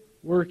still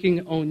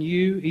working on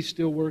you. He's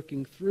still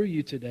working through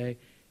you today.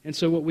 And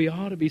so what we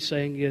ought to be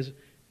saying is,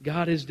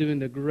 God is doing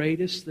the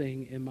greatest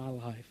thing in my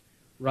life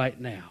right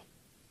now,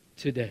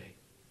 today,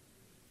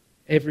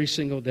 every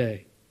single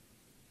day.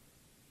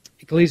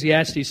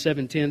 Ecclesiastes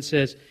 7:10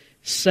 says,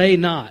 say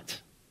not.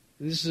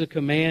 And this is a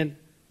command,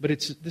 but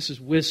this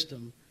is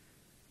wisdom.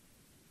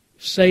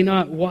 Say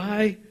not,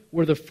 why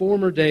were the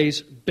former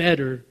days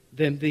better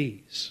than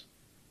these?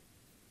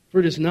 For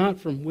it is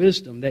not from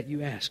wisdom that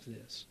you ask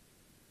this.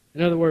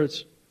 In other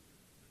words,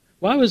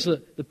 why was the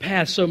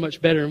past so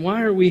much better? And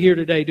why are we here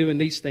today doing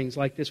these things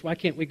like this? Why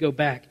can't we go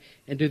back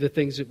and do the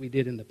things that we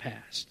did in the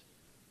past?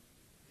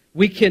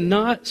 We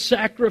cannot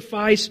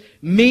sacrifice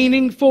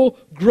meaningful,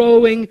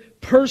 growing,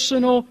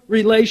 personal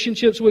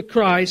relationships with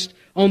Christ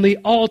on the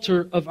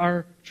altar of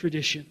our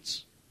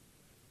traditions.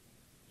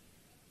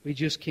 We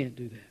just can't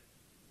do that.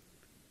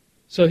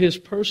 So his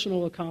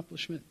personal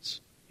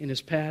accomplishments in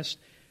his past,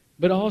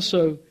 but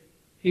also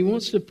he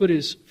wants to put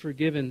his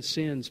forgiven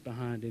sins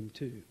behind him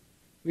too.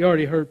 We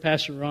already heard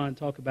Pastor Ron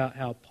talk about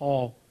how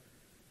Paul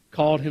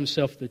called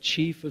himself the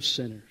chief of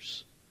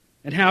sinners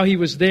and how he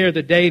was there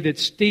the day that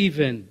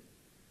Stephen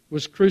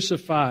was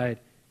crucified,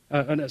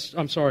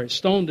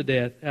 stoned to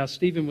death, how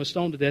Stephen was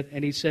stoned to death,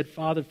 and he said,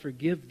 Father,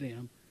 forgive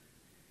them.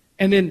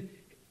 And then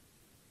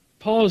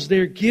Paul's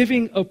there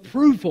giving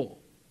approval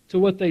to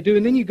what they do.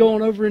 And then you go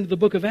on over into the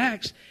book of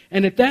Acts,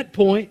 and at that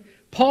point,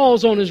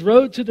 Paul's on his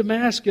road to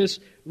Damascus,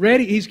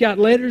 ready. He's got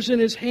letters in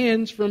his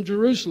hands from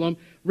Jerusalem,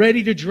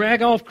 ready to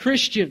drag off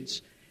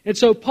Christians. And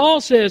so Paul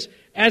says,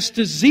 as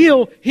to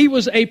zeal, he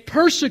was a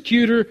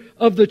persecutor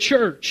of the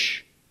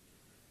church.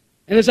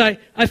 And as I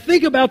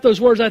think about those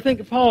words, I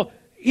think of Paul,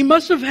 he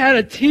must have had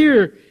a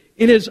tear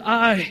in his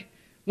eye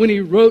when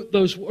he wrote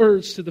those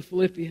words to the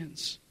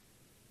Philippians.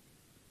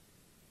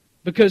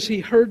 because he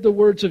heard the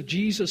words of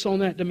Jesus on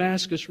that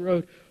Damascus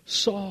road,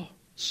 Saul,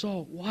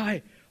 Saul,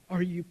 why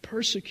are you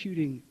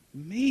persecuting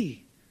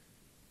me?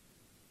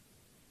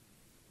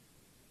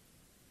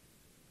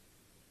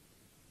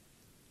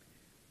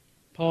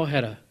 Paul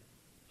had a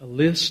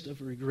list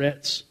of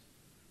regrets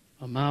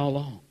a mile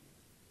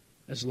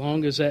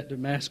long as that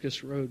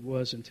Damascus road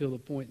was, until the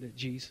point that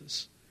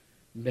Jesus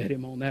met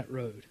him on that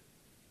road.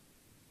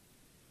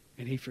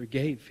 And he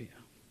forgave him.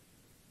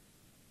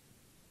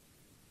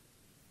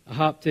 I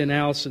hopped in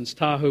Allison's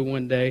Tahoe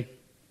one day,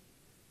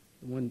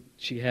 the one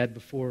she had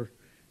before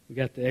we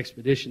got the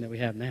expedition that we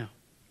have now.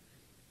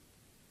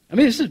 I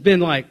mean, this has been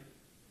like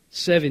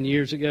 7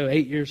 years ago,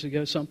 8 years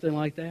ago, something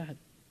like that.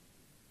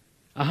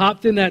 I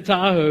hopped in that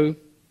Tahoe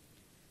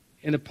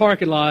in the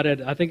parking lot at,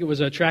 I think it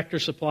was a Tractor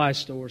Supply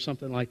store or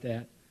something like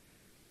that.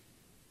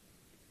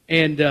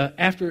 And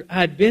after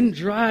I'd been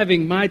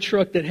driving my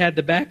truck that had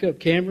the backup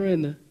camera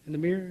in the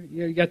mirror,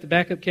 you got the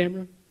backup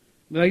camera?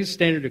 I mean, it's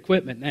standard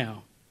equipment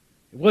now.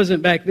 It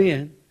wasn't back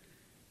then.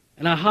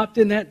 And I hopped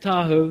in that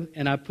Tahoe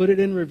and I put it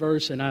in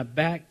reverse and I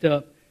backed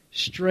up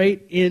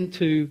straight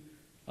into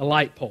a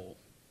light pole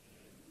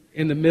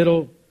in the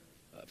middle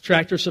of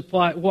Tractor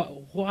Supply.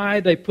 Why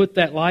they put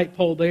that light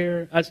pole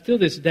there? Still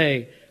this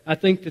day, I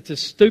think that's the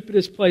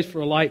stupidest place for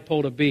a light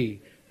pole to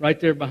be, right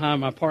there behind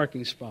my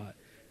parking spot.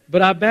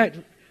 But I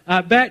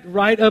backed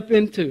right up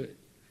into it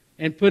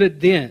and put a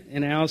dent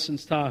in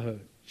Allison's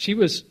Tahoe. She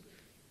was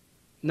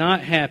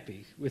not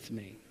happy with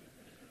me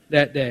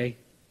that day.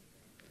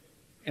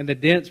 And the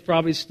dent's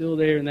probably still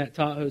there in that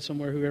Tahoe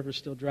somewhere, whoever's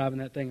still driving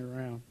that thing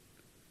around.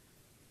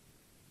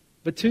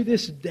 But to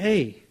this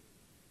day,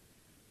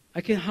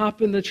 I can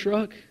hop in the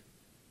truck,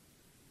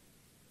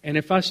 and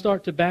if I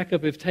start to back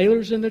up, if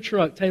Taylor's in the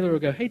truck, Taylor will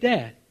go, "Hey,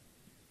 Dad,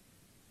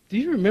 do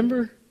you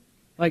remember,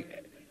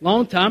 like,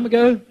 long time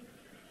ago,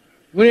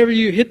 whenever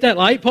you hit that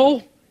light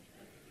pole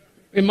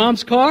in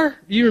Mom's car?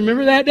 Do you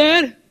remember that,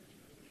 Dad?"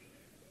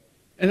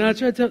 And I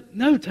try to tell,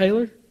 "No,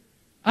 Taylor,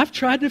 I've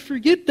tried to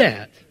forget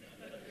that."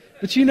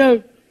 But you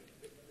know,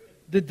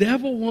 the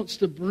devil wants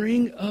to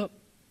bring up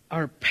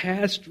our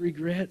past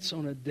regrets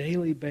on a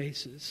daily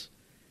basis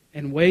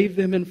and wave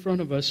them in front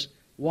of us.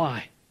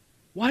 Why?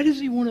 Why does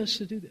he want us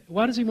to do that?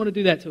 Why does he want to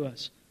do that to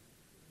us?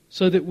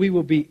 So that we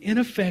will be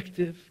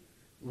ineffective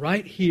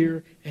right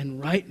here and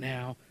right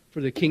now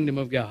for the kingdom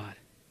of God.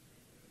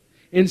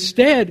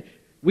 Instead,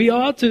 we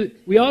ought to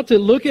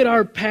look at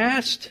our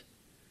past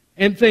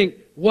and think,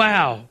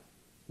 wow,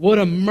 what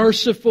a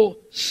merciful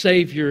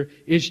Savior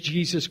is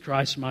Jesus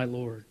Christ, my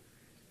Lord.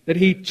 That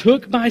He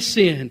took my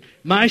sin,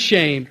 my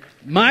shame,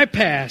 my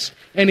past,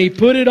 and He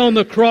put it on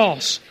the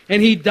cross.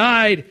 And He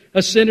died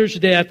a sinner's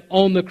death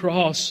on the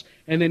cross.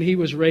 And then He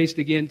was raised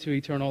again to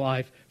eternal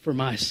life for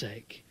my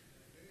sake.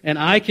 And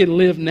I can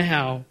live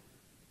now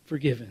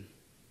forgiven.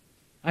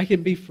 I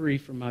can be free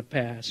from my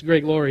past.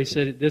 Greg Laurie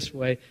said it this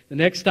way: the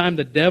next time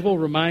the devil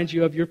reminds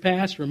you of your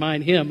past,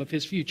 remind him of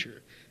his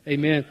future.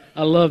 Amen.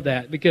 I love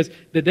that, because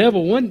the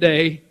devil one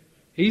day,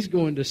 he's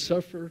going to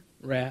suffer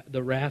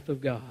the wrath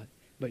of God.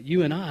 But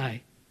you and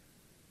I,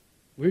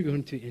 we're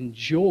going to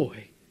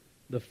enjoy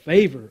the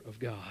favor of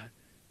God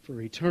for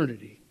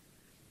eternity.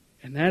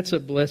 And that's a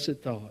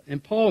blessed thought.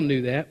 And Paul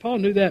knew that. Paul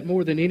knew that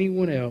more than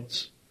anyone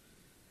else,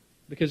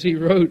 because he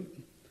wrote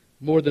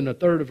more than a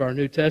third of our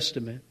New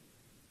Testament.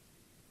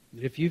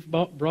 That if you've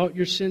brought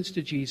your sins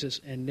to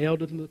Jesus and nailed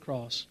them to the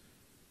cross,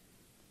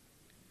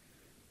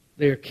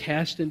 they are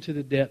cast into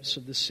the depths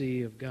of the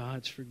sea of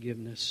God's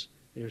forgiveness.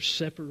 They are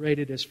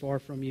separated as far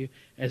from you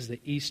as the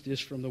east is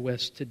from the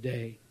west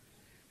today.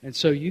 And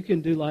so you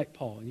can do like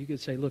Paul. And you can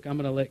say, look, I'm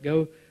going to let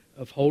go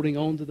of holding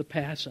on to the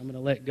past. I'm going to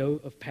let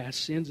go of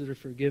past sins that are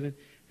forgiven.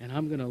 And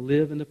I'm going to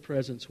live in the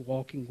presence,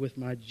 walking with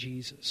my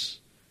Jesus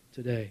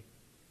today.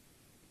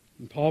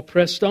 And Paul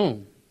pressed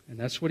on. And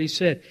that's what he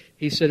said.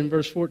 He said in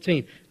verse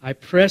 14, I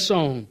press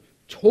on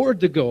toward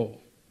the goal.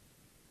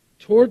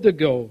 Toward the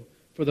goal.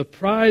 For the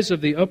prize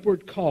of the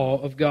upward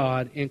call of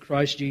God in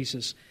Christ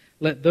Jesus.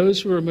 Let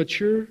those who are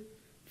mature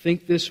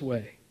think this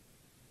way.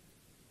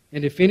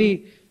 And if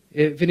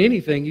in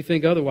anything you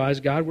think otherwise,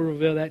 God will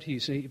reveal that to you.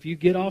 See, if you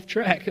get off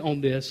track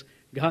on this,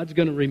 God's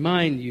going to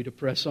remind you to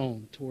press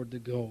on toward the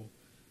goal.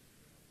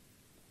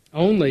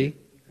 Only,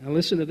 now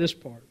listen to this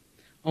part,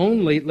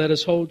 only let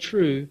us hold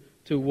true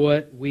to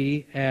what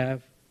we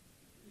have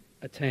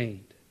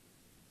attained.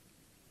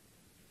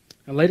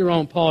 And later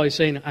on, Paul is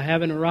saying, I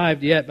haven't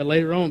arrived yet, but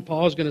later on,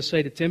 Paul is going to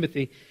say to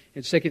Timothy,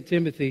 in 2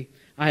 Timothy,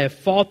 I have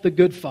fought the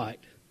good fight.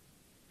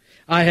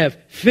 I have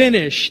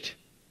finished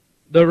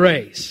the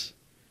race.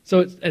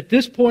 So at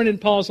this point in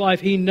Paul's life,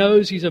 he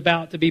knows he's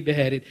about to be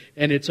beheaded,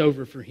 and it's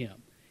over for him.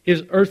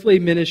 His earthly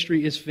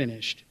ministry is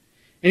finished.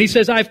 And he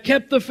says, I've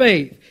kept the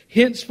faith.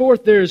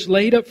 Henceforth there is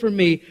laid up for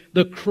me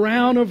the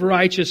crown of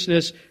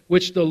righteousness,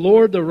 which the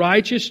Lord, the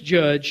righteous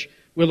judge,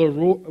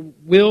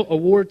 will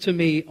award to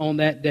me on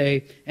that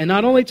day. And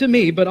not only to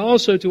me, but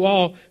also to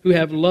all who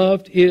have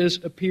loved His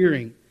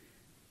appearing.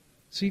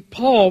 See,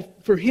 Paul,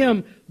 for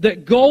him,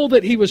 that goal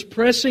that he was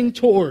pressing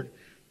toward,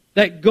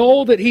 That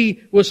goal that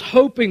he was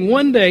hoping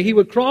one day he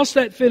would cross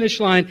that finish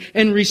line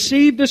and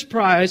receive this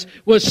prize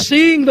was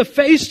seeing the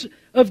face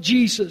of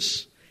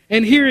Jesus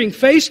and hearing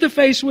face to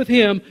face with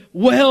Him,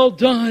 "Well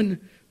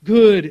done,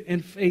 good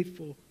and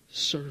faithful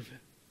servant."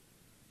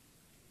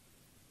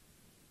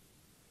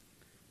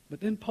 But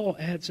then Paul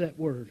adds that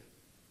word,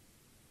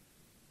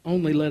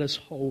 "Only let us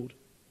hold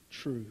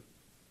true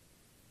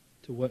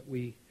to what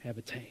we have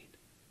attained."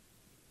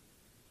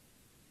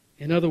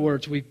 In other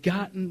words, we've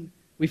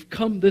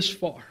come this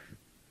far.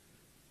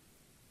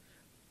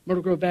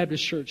 Myrtle Grove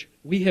Baptist Church,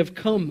 we have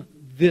come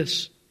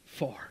this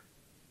far.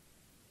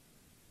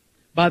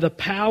 By the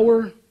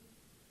power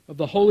of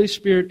the Holy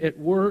Spirit at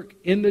work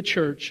in the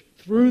church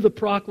through the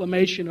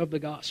proclamation of the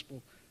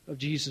gospel of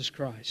Jesus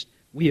Christ,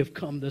 we have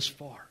come this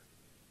far.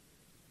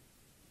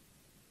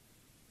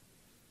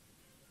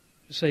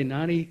 To say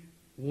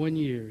 91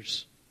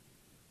 years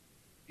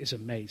is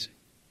amazing.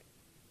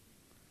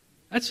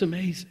 That's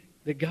amazing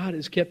that God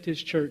has kept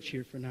His church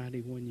here for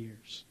 91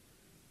 years.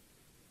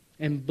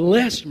 And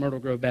blessed Myrtle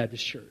Grove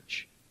Baptist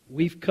Church.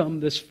 We've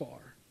come this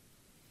far.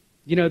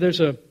 You know, there's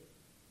a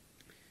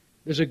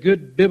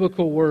good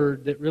biblical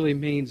word that really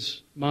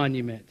means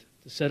monument,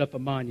 to set up a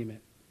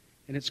monument.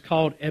 And it's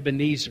called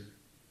Ebenezer.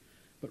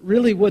 But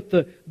really what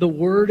the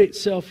word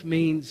itself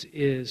means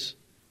is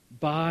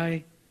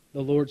by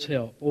the Lord's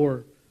help,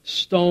 or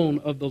stone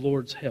of the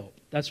Lord's help.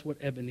 That's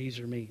what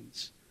Ebenezer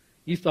means.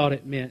 You thought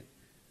it meant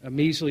a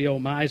measly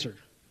old miser.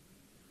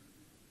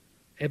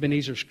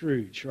 Ebenezer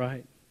Scrooge,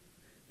 right?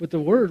 But the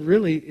word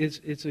really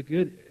it's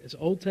an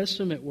Old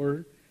Testament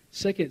word.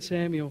 2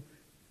 Samuel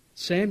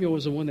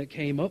was the one that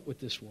came up with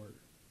this word.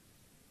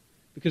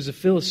 Because the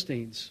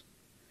Philistines,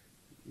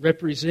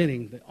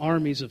 representing the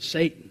armies of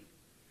Satan,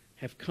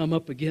 have come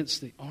up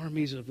against the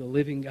armies of the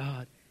living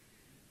God.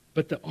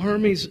 But the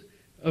armies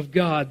of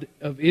God,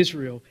 of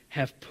Israel,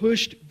 have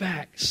pushed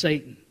back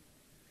Satan.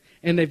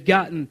 And they've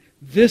gotten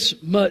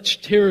this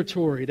much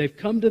territory. They've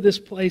come to this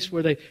place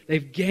where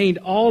they've gained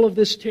all of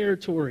this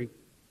territory.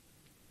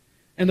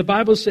 And the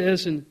Bible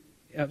says in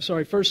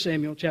 1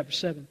 Samuel chapter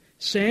 7,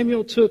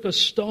 Samuel took a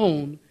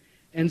stone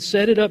and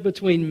set it up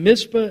between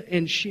Mizpah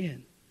and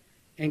Shin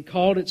and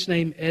called its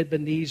name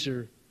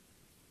Ebenezer.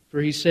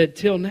 For he said,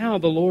 "Till now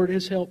the Lord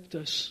has helped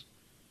us."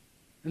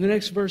 And the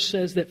next verse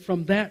says that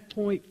from that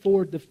point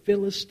forward, the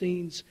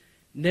Philistines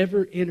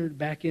never entered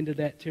back into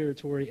that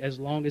territory as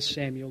long as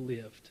Samuel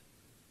lived.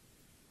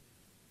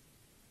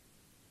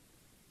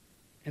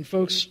 And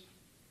folks,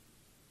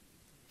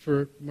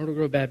 for Myrtle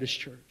Grove Baptist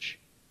Church,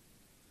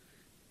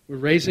 we're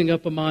raising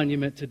up a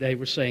monument today.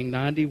 We're saying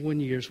 91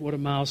 years. What a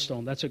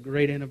milestone. That's a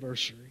great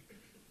anniversary.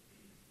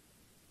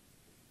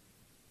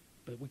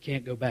 But we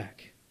can't go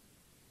back.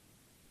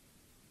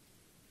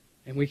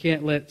 And we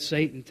can't let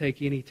Satan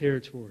take any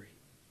territory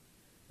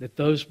that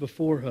those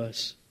before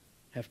us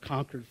have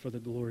conquered for the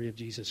glory of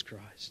Jesus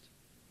Christ.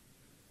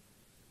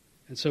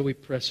 And so we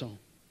press on.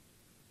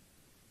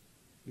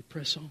 We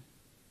press on.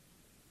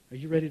 Are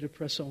you ready to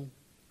press on,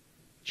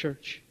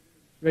 church?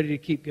 Ready to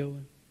keep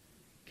going?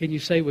 Can you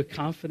say with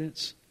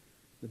confidence,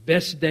 the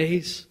best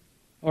days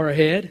are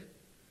ahead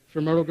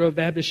for Myrtle Grove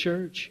Baptist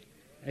Church?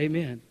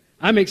 Amen.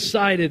 I'm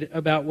excited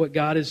about what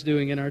God is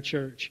doing in our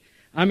church.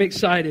 I'm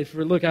excited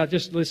look, I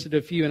just listed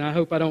a few, and I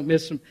hope I don't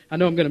miss them. I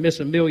know I'm going to miss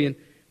a million.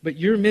 But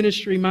your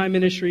ministry, my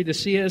ministry, the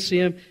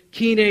CSM,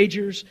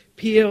 teenagers,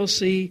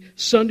 PLC,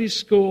 Sunday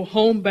school,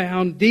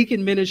 homebound,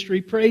 deacon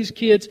ministry, praise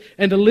kids,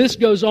 and the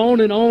list goes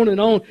on and on and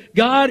on.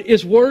 God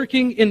is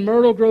working in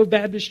Myrtle Grove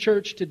Baptist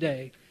Church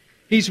today.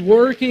 He's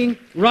working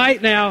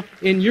right now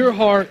in your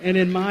heart and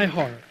in my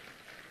heart.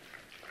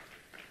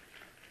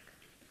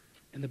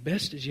 And the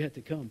best is yet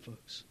to come,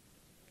 folks.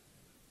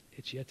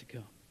 It's yet to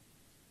come.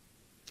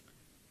 I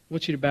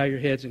want you to bow your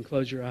heads and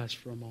close your eyes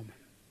for a moment.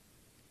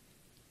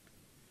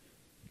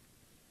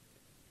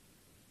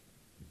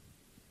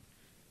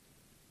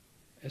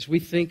 As we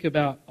think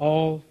about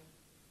all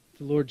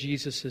the Lord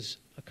Jesus has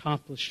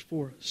accomplished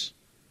for us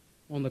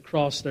on the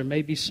cross, there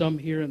may be some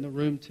here in the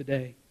room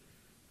today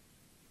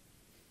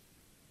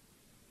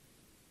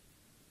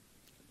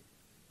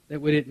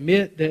that would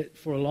admit that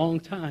for a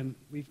long time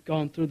we've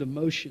gone through the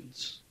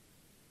motions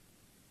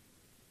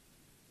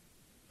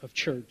of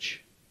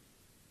church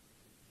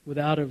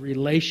without a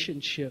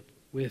relationship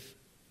with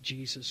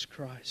Jesus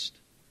Christ.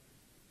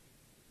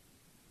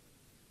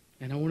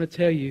 And I want to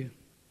tell you,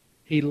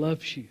 He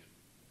loves you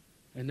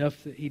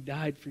enough that He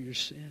died for your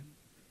sin.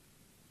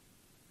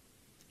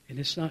 And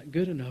it's not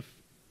good enough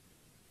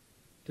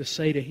to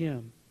say to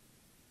Him,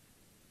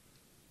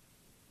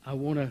 I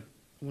want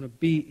to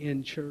be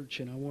in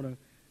church and I want to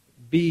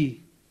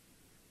be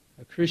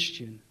a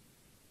Christian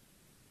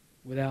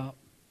without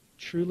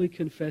truly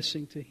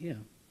confessing to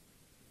Him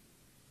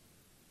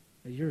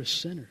that you're a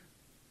sinner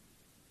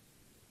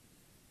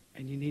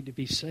and you need to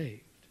be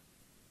saved.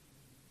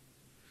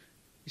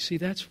 You see,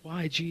 that's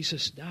why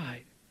Jesus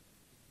died.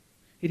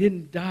 He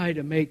didn't die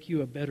to make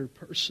you a better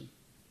person.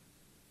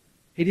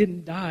 He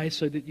didn't die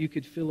so that you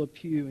could fill a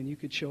pew and you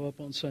could show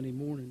up on Sunday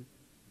morning.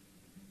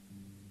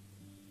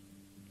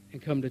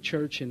 and come to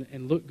church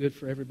and look good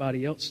for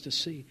everybody else to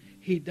see.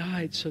 He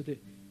died so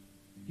that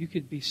you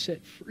could be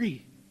set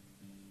free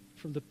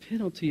from the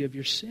penalty of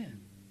your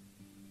sin.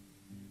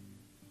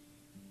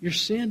 Your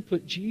sin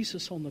put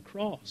Jesus on the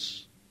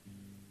cross.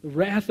 The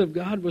wrath of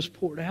God was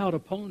poured out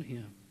upon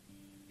Him.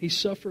 He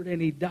suffered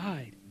and He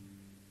died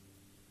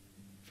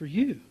for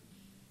you.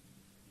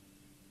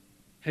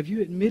 Have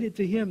you admitted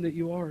to Him that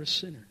you are a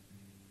sinner?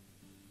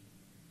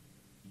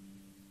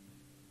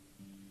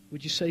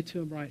 Would you say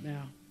to Him right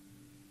now,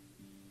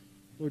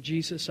 Lord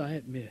Jesus, I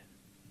admit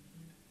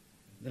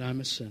that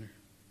I'm a sinner.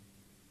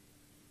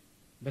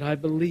 But I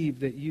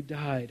believe that you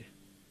died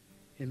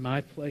in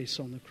my place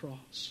on the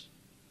cross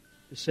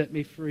to set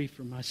me free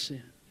from my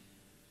sin.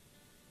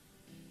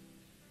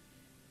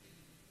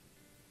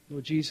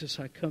 Lord Jesus,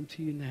 I come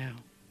to you now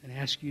and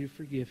ask you to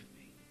forgive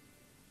me.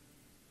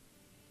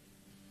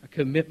 I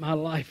commit my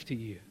life to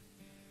you.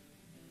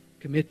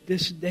 Commit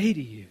this day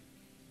to you,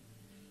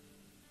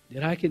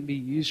 that I can be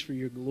used for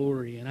your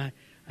glory. And I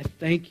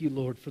thank you,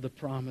 Lord, for the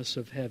promise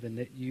of heaven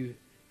that you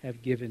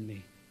have given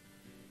me.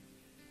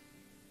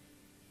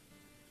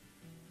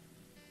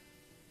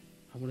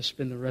 I want to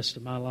spend the rest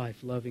of my life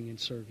loving and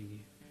serving you.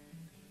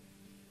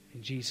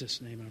 In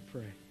Jesus' name I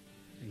pray.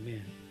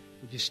 Amen.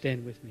 Would you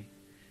stand with me?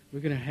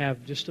 We're going to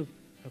have just a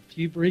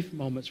few brief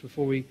moments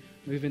before we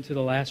move into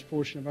the last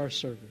portion of our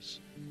service.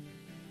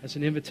 That's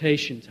an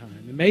invitation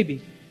time. And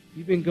maybe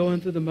you've been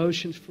going through the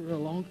motions for a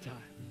long time,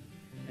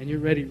 and you're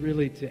ready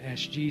really to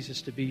ask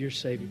Jesus to be your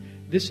Savior.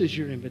 This is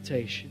your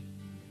invitation.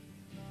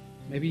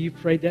 Maybe you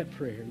prayed that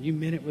prayer, and you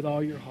meant it with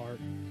all your heart.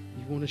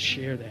 You want to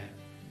share that.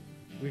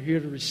 We're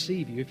here to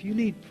receive you. If you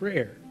need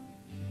prayer,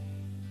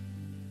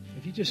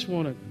 if you just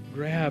want to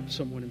grab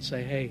someone and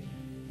say, hey,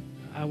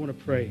 I want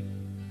to pray.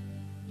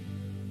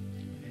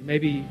 And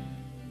maybe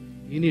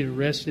you need to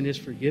rest in His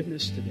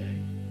forgiveness today.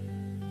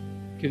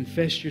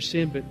 Confess your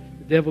sin, but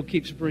the devil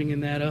keeps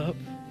bringing that up.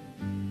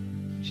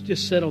 You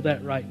just settle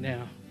that right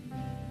now.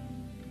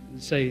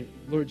 And say,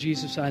 Lord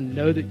Jesus, I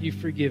know that you've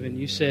forgiven.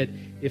 You said,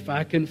 if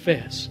I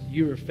confess,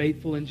 you are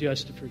faithful and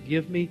just to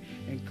forgive me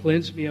and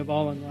cleanse me of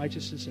all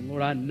unrighteousness. And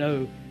Lord, I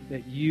know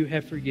that you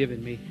have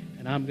forgiven me,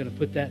 and I'm going to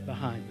put that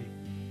behind me.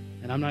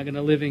 And I'm not going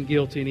to live in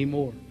guilt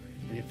anymore.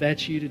 And if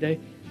that's you today,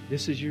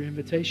 this is your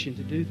invitation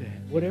to do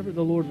that. Whatever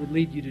the Lord would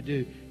lead you to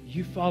do,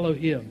 you follow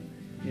Him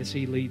as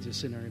He leads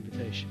us in our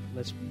invitation.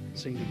 Let's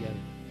sing together.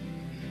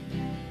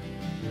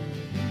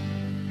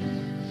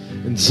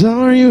 And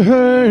are you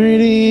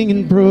hurting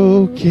and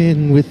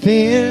broken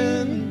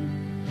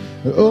within,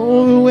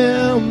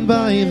 overwhelmed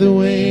by the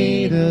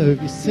weight of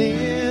your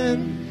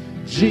sin?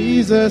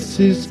 Jesus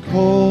is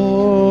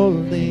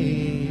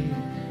calling.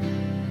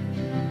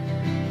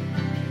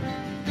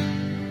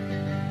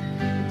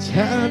 And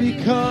have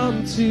you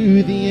come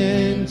to the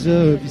end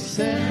of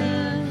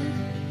yourself?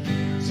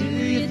 Do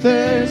you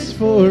thirst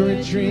for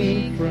a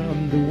drink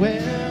from the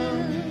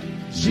well?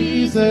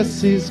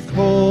 Jesus is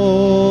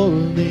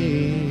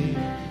calling.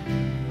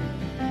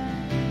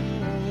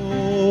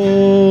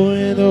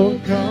 Oh,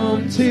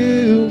 come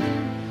to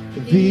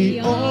the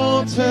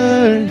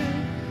altar.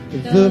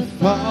 The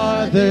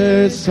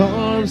Father's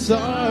arms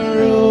are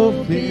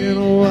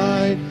open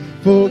wide.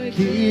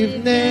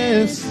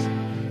 Forgiveness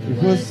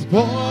was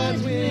bought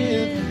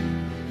with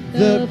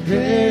the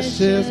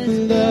precious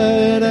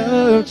blood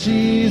of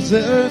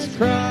Jesus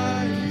Christ.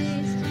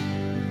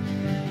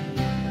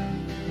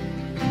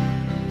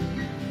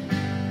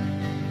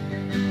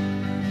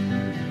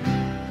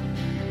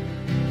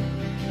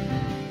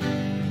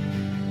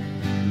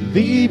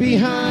 Leave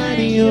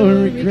behind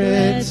your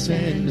regrets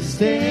and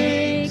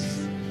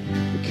mistakes.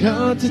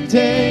 Come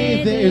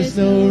today, there's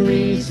no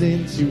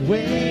reason to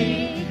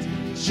wait.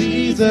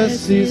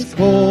 Jesus is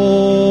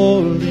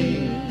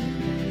calling.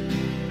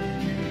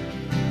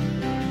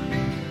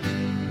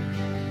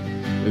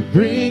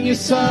 Bring your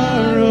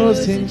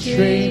sorrows and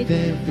trade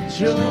them for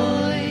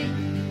joy.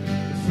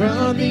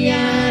 From the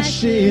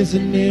ashes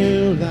a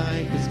new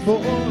life is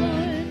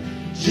born.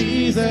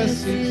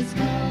 Jesus is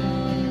calling.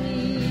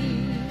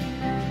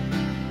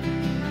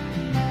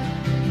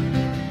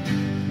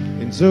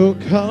 So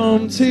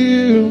come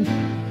to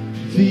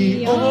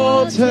the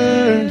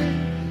altar.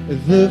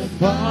 The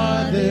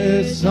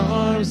Father's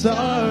arms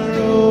are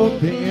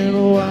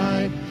open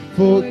wide.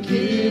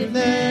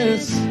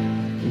 Forgiveness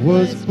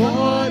was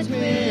bought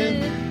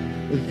with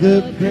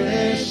the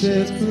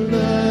precious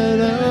blood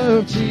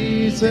of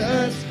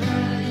Jesus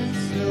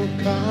Christ. So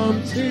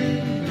come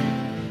to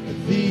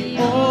the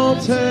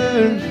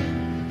altar.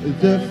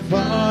 The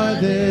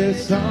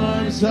Father's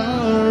arms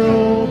are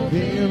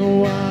open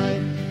wide.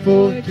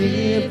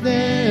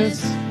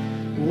 Forgiveness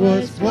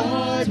was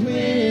bought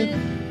with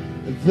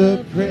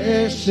the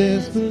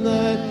precious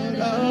blood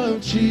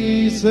of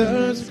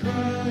Jesus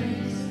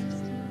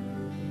Christ.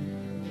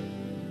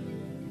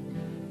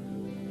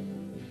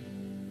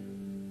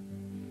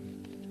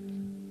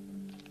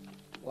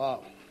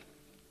 Wow.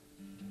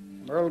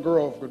 Myrtle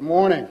Grove, good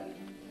morning.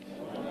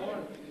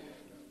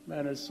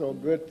 Man, it's so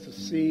good to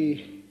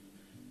see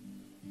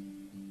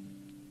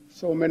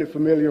so many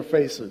familiar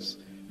faces.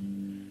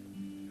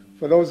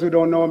 For those who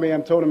don't know me,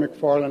 I'm Tony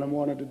McFarland. I'm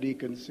one of the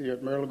deacons here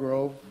at Myrtle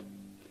Grove.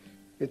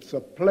 It's a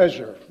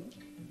pleasure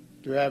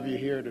to have you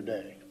here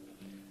today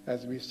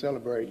as we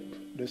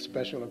celebrate this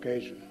special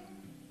occasion.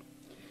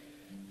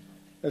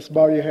 Let's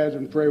bow your heads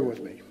and pray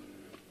with me.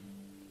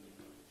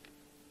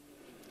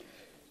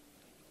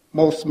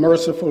 Most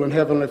merciful and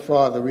heavenly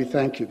Father, we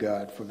thank you,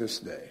 God, for this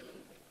day.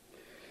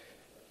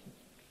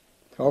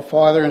 Our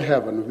Father in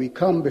heaven, we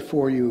come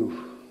before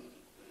you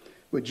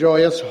with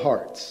joyous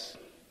hearts,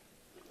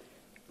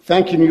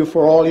 thanking you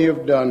for all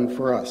you've done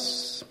for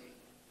us.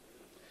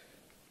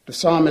 The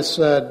psalmist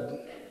said,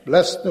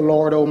 "Bless the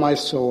Lord, O my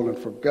soul, and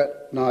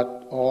forget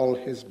not all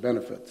his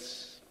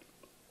benefits."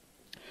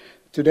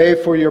 Today,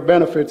 for your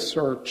benefits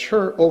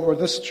over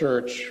this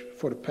church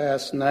for the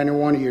past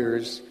 91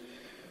 years,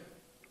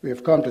 we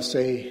have come to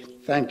say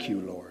thank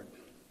you, Lord.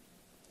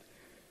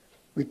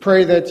 We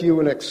pray that you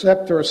will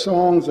accept our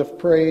songs of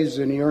praise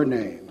in your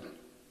name.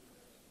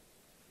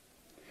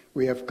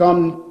 We have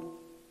come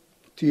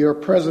to your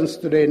presence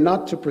today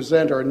not to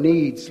present our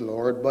needs,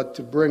 Lord, but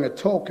to bring a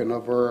token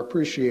of our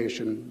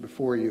appreciation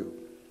before you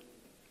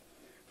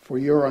for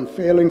your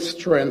unfailing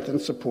strength and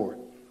support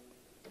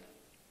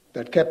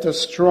that kept us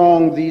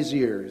strong these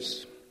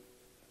years.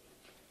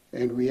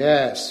 And we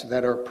ask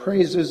that our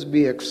praises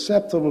be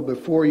acceptable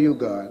before you,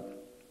 God.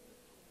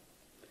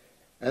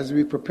 As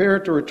we prepare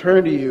to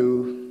return to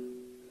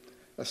you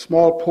a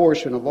small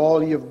portion of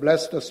all you've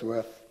blessed us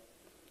with,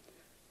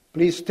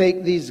 please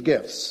take these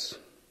gifts,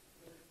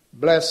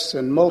 bless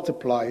and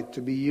multiply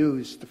to be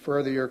used to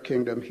further your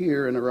kingdom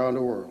here and around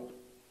the world.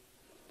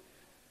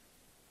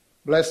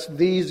 Bless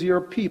these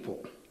your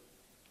people.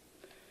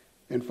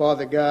 And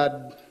Father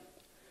God,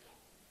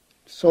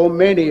 so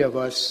many of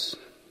us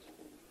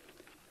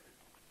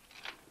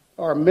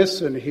are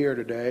missing here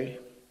today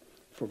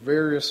for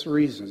various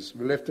reasons.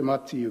 We lift them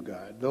up to you,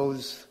 God.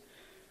 Those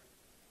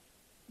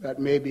that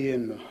may be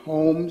in the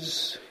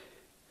homes,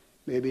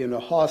 maybe in the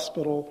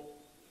hospital,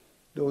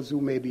 those who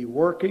may be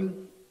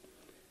working.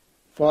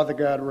 Father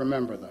God,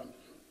 remember them.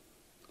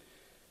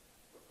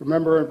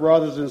 Remember our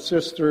brothers and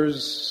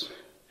sisters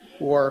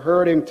who are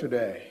hurting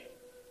today.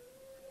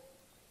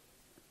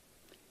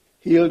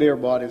 Heal their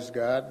bodies,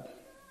 God.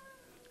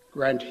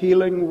 Grant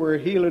healing where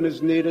healing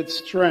is needed,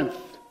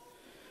 strength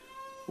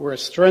where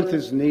strength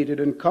is needed,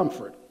 and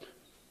comfort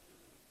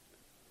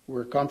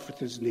where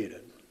comfort is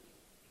needed.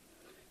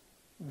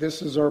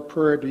 This is our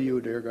prayer to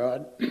you, dear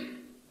God,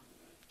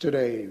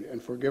 today,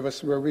 and forgive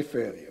us where we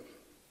fail you.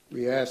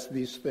 We ask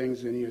these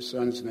things in your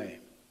Son's name.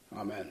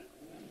 Amen.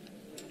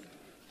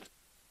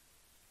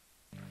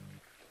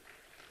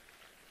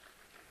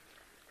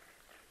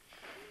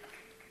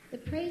 The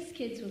Praise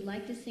Kids would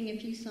like to sing a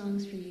few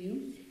songs for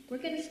you. We're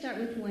going to start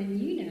with one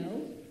you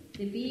know,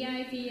 the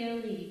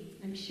B-I-B-L-E.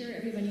 I'm sure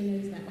everybody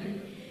knows that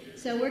one.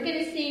 So we're going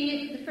to sing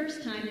it the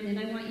first time, and then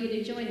I want you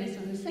to join us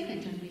on the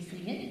second time we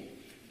sing it.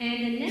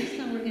 And the next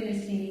song we're going to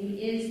sing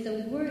is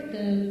the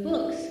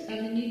books of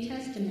the New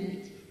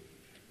Testament,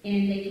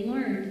 and they've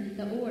learned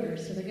the order,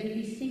 so they're going to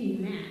be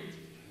singing that.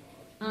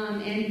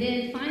 And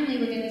then finally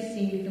we're going to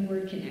sing the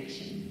word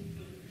connection.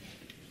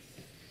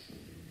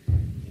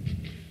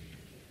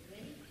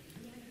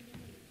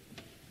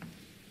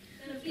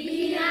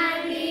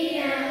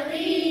 B-I-B-L-E,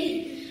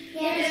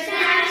 yes,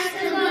 that's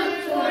the book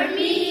for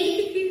me.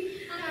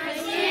 I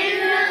stand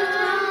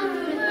alone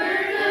with the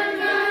Word of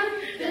God,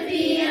 the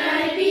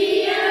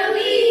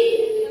B-I-B-L-E.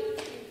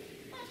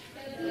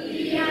 The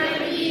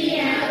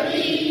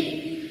B-I-B-L-E,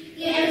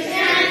 yes,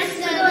 that's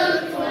the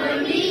book for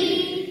me.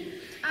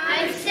 I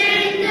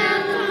stand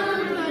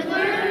alone with the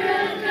Word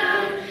of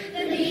God,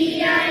 the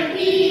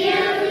B-I-B-L-E.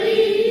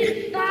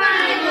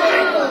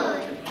 Bible.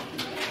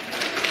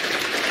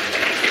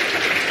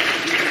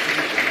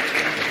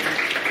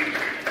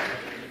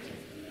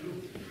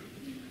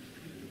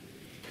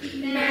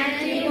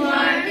 Matthew,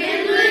 Mark,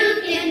 and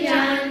Luke, and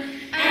John,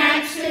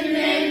 Acts, and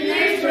then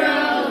there's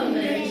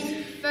Romans,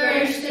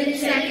 1st and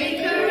 2nd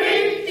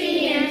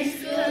Corinthians,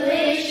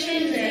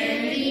 Galatians,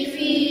 and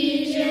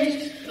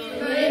Ephesians,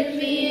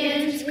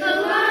 Philippians,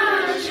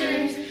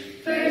 Colossians,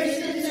 1st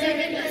and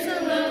 2nd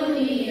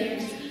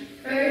Thessalonians,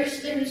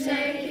 1st and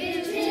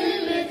 2nd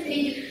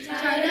Timothy,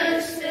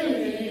 Titus, and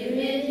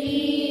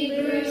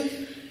Hebrews,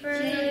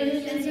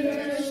 1st and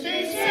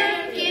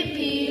 2nd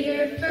Peter,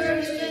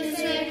 1st and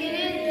 2nd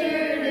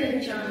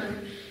John.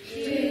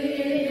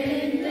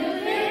 And the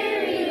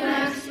very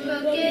last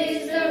book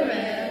is the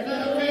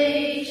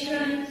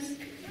Revelations.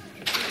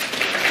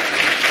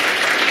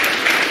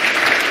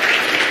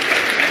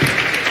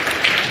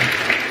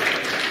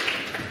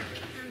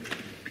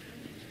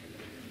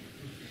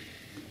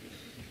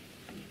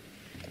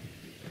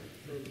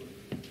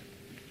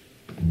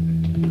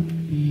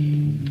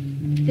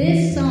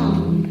 This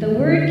song, The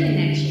Word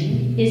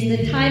Connection, is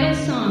the title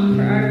song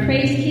for our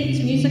Praise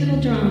Kids musical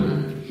drama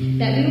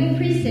that we will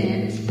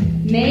present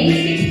May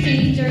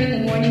 16th during the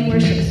morning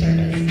worship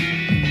service.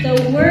 The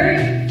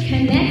word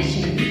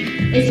connection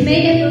is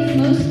made up of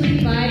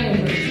mostly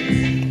Bible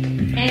verses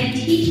and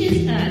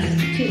teaches us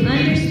to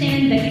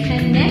understand the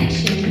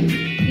connection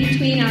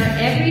between our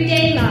everyday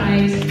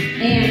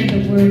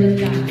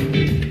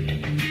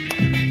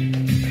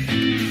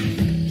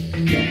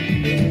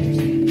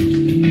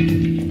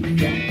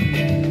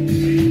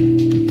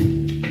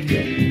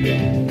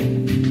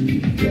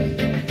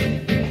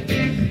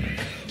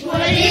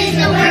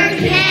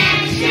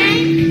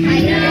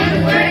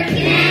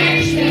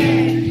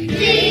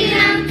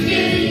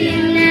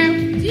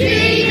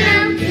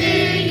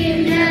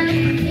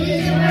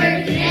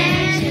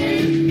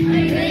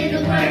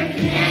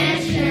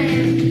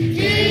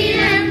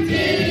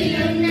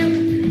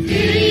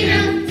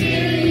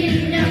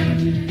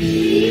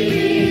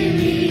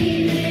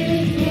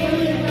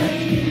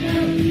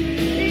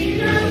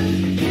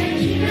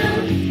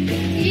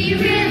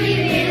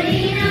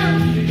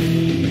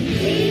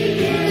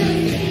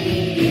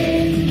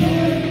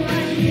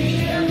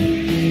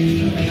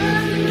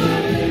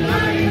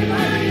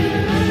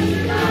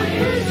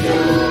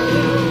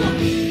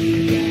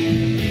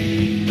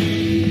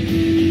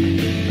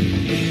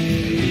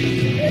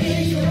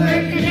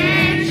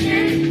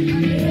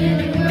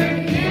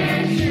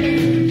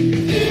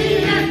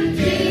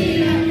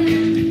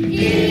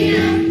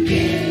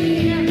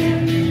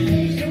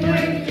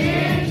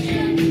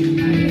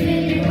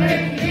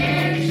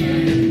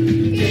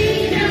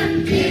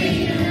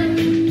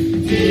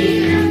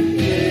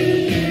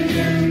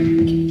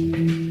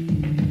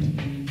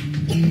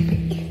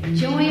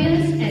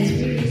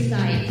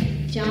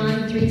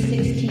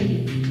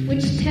 16,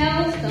 which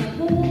tells the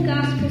whole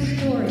gospel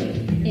story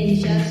in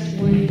just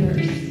one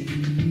verse.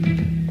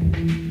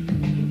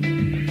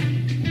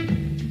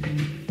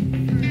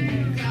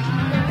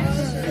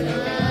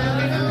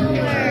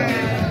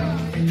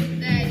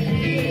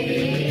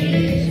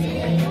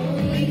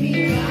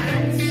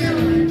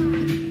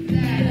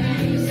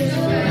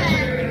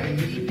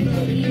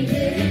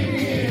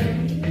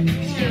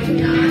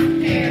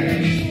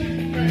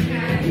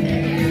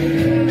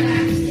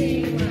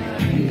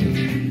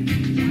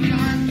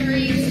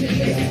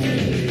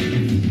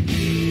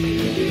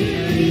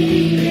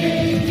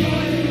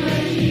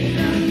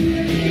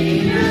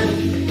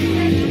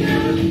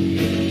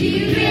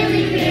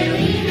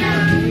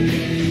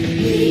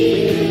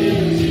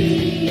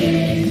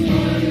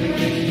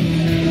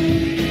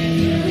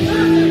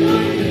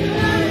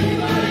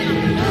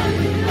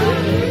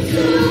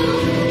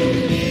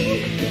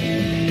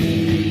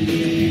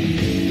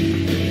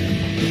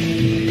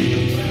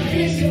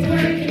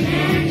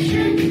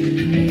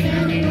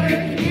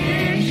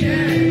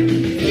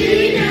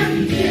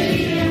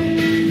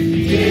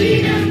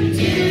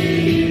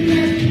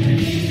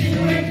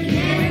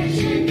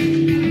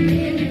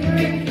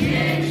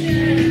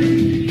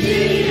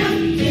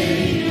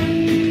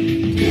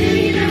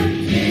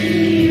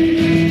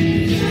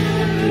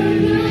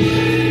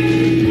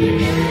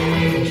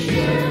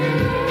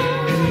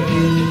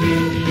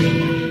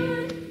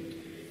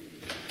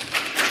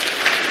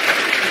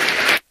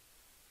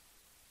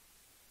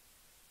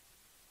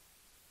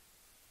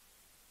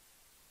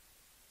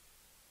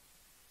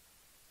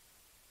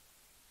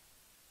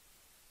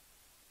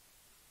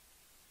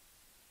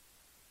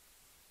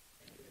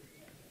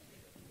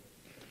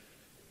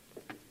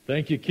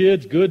 Thank you,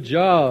 kids. Good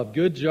job.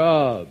 Good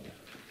job.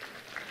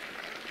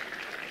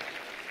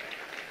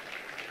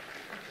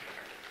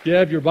 If you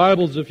have your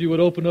Bibles, if you would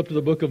open up to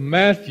the book of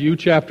Matthew,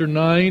 chapter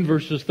 9,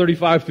 verses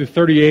 35 through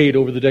 38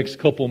 over the next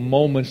couple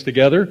moments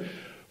together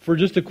for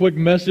just a quick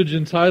message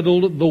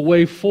entitled, The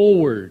Way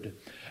Forward.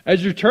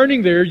 As you're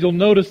turning there, you'll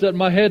notice that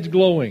my head's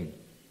glowing.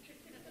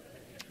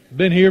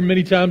 Been here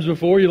many times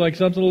before. You like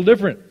something a little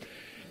different.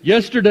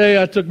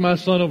 Yesterday, I took my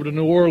son over to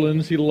New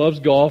Orleans. He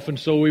loves golf, and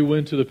so we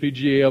went to the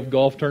PGA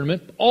golf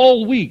tournament.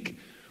 All week,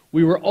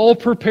 we were all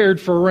prepared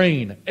for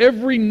rain.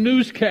 Every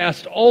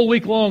newscast all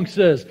week long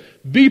says,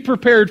 be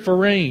prepared for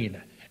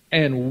rain.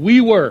 And we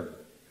were,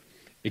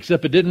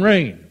 except it didn't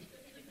rain.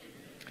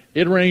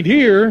 It rained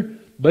here,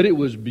 but it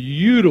was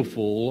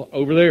beautiful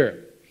over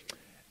there.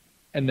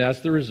 And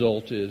that's the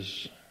result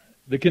is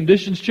the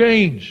conditions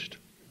changed,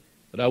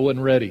 but I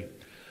wasn't ready.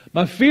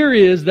 My fear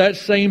is that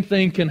same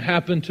thing can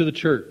happen to the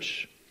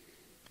church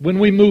when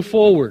we move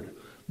forward.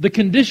 The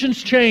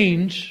conditions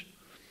change,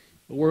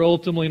 but we're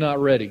ultimately not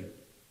ready.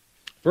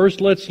 First,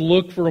 let's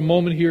look for a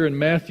moment here in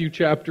Matthew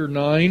chapter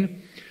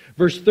 9,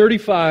 verse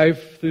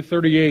 35 through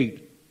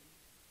 38.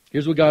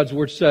 Here's what God's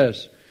Word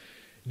says.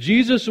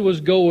 Jesus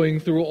was going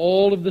through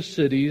all of the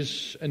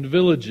cities and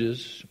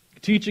villages,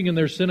 teaching in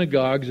their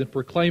synagogues and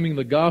proclaiming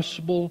the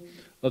gospel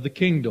of the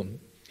kingdom,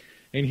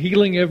 and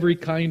healing every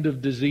kind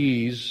of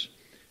disease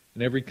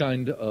and every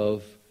kind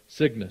of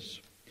sickness.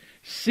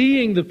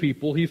 Seeing the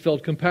people, he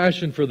felt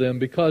compassion for them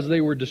because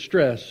they were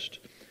distressed,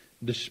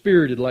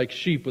 dispirited like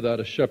sheep without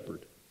a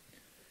shepherd.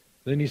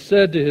 Then he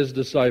said to his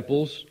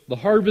disciples, the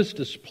harvest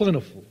is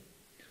plentiful,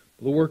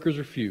 but the workers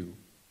are few.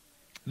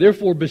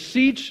 Therefore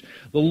beseech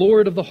the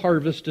Lord of the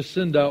harvest to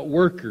send out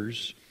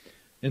workers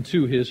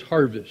into his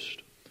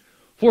harvest.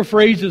 4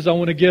 phrases I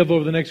want to give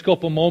over the next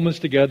couple moments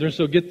together,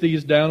 so get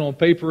these down on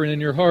paper and in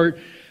your heart.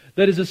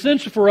 That is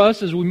essential for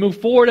us as we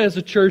move forward as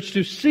a church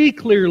to see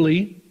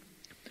clearly,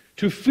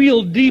 to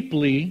feel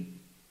deeply,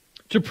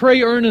 to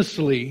pray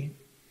earnestly,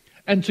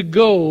 and to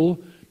go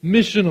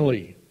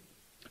missionally.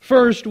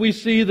 First, we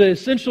see the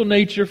essential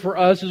nature for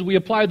us as we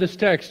apply this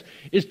text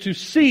is to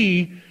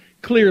see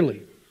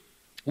clearly.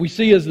 We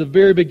see as the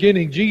very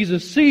beginning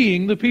Jesus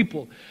seeing the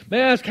people.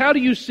 May I ask, how do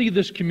you see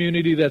this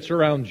community that's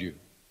around you?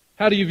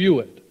 How do you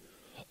view it?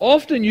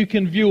 Often you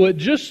can view it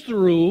just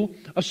through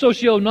a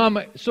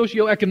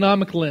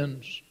socioeconomic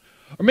lens,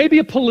 or maybe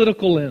a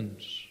political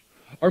lens,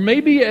 or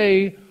maybe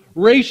a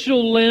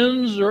racial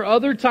lens or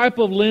other type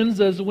of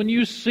lens, as when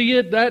you see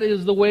it, that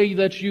is the way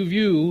that you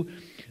view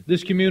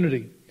this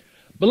community.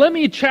 But let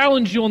me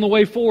challenge you on the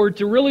way forward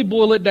to really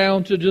boil it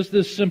down to just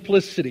this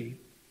simplicity.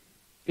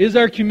 Is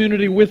our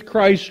community with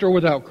Christ or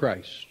without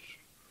Christ?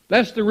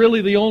 That's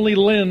really the only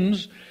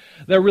lens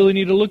that we really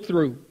need to look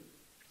through.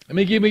 Let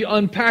me give me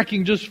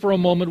unpacking just for a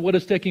moment what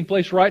is taking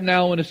place right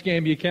now in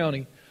Escambia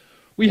County.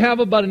 We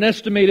have about an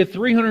estimated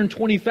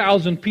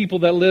 320,000 people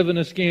that live in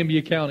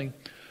Escambia County.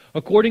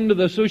 According to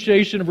the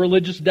Association of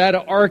Religious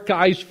Data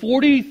Archives,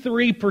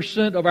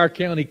 43% of our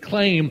county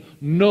claim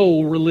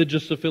no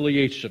religious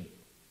affiliation.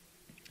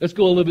 Let's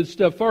go a little bit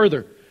step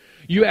further.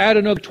 You add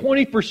another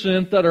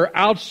 20% that are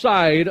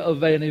outside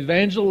of an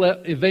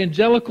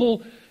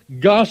evangelical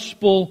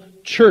gospel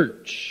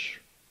church.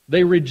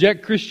 They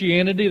reject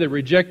Christianity, they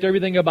reject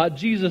everything about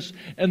Jesus,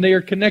 and they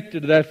are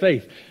connected to that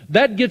faith.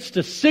 That gets to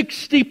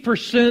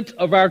 60%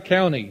 of our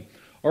county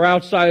are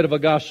outside of a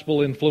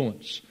gospel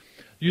influence.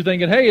 You're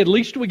thinking, hey, at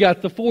least we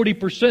got the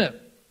 40%.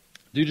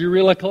 Did you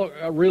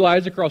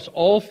realize across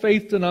all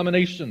faith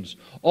denominations,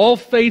 all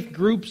faith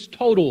groups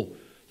total,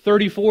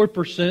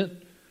 34%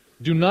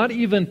 do not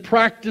even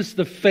practice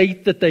the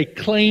faith that they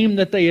claim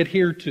that they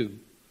adhere to.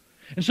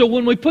 And so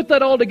when we put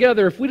that all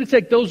together, if we were to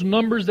take those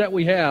numbers that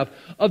we have,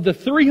 of the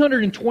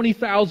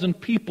 320,000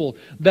 people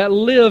that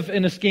live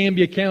in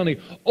Escambia County,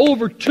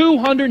 over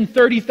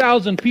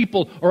 230,000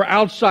 people are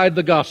outside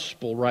the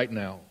gospel right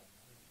now.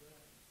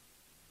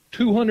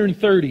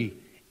 230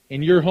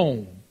 in your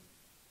home.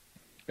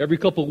 Every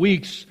couple of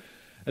weeks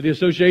at the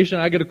association,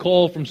 I get a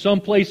call from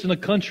someplace in the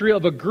country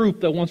of a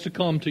group that wants to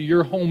come to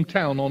your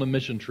hometown on a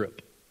mission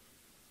trip.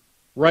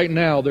 Right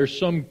now, there's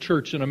some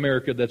church in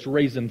America that's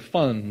raising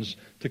funds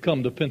to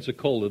come to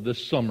Pensacola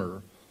this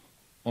summer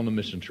on a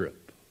mission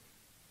trip.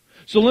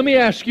 So let me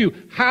ask you,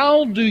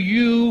 how do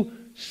you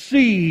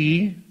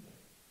see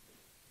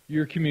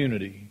your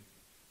community?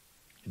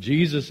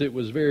 Jesus, it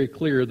was very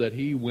clear that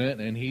He went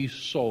and He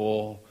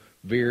saw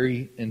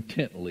very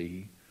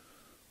intently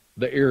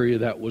the area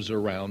that was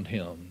around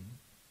Him.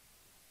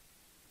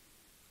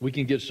 We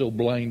can get so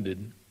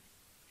blinded.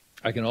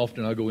 I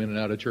go in and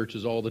out of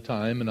churches all the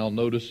time, and I'll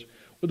notice,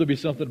 will there be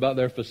something about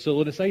their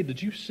facilities? Hey, did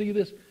you see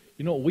this?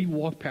 You know, we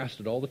walk past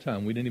it all the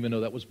time. We didn't even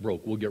know that was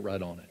broke. We'll get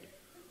right on it.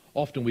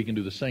 Often we can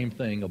do the same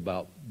thing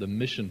about the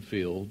mission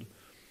field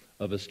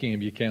of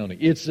Escambia County.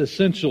 It's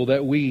essential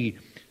that we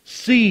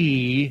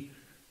see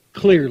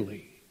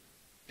clearly.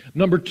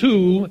 Number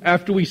two,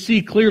 after we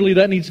see clearly,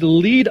 that needs to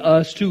lead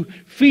us to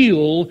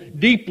feel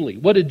deeply.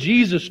 What did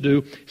Jesus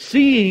do?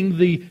 Seeing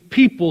the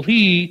people,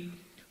 He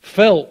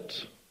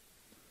felt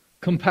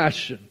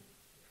compassion.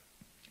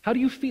 How do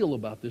you feel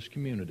about this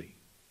community?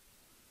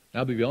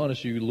 Now, to be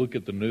honest, you look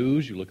at the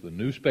news, you look at the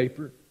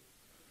newspaper.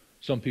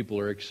 Some people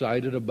are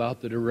excited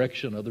about the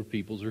direction, other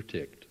people are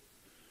ticked.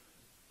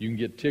 You can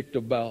get ticked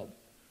about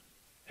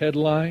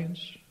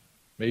headlines.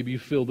 Maybe you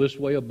feel this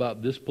way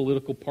about this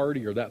political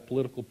party or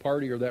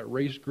that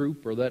race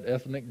group or that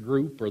ethnic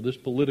group or this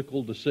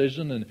political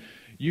decision, and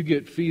you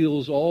get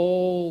feels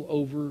all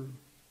over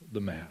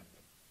the map.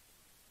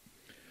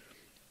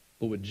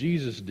 But what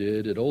Jesus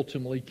did, it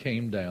ultimately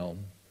came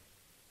down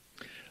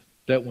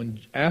that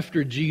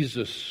after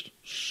Jesus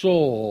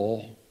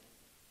saw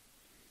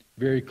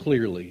very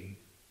clearly,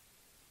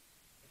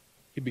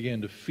 He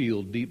began to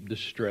feel deep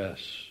distress.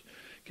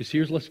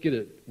 Because let's get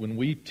it, when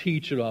we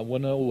teach it, I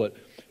want to know what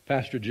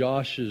Pastor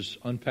Josh is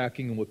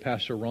unpacking and what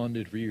Pastor Ron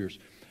did for years.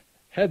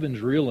 Heaven's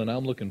real, and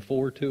I'm looking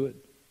forward to it.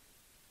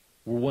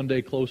 We're one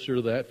day closer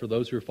to that for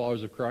those who are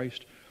followers of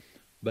Christ.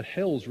 But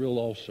hell's real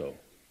also.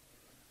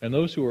 And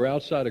those who are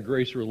outside a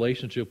grace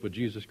relationship with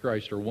Jesus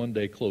Christ are one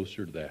day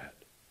closer to that.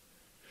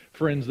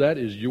 Friends, that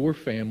is your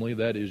family,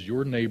 that is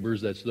your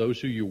neighbors, that's those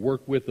who you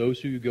work with, those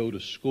who you go to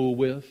school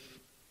with.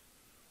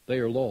 They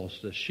are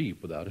lost as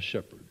sheep without a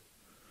shepherd.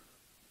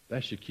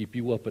 That should keep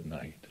you up at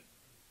night.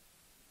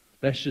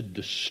 That should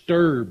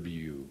disturb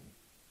you,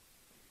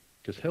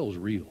 because hell's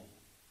real.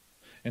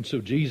 And so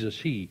Jesus,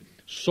 He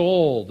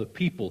saw the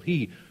people.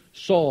 He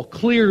saw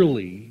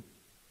clearly.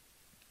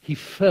 He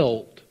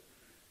felt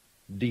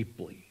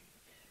deeply.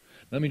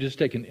 Let me just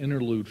take an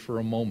interlude for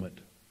a moment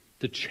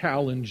to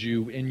challenge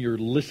you in your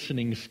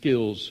listening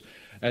skills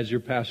as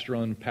your pastor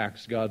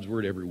unpacks God's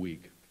Word every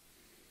week.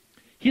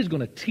 He's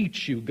going to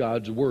teach you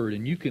God's Word,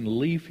 and you can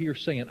leave here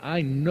saying,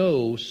 I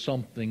know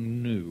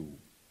something new.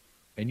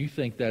 And you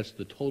think that's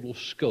the total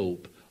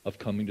scope of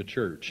coming to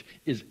church,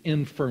 is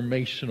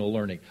informational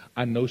learning.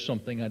 I know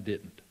something I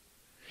didn't.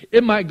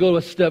 It might go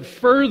a step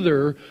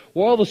further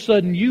where all of a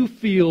sudden you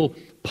feel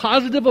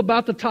positive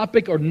about the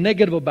topic or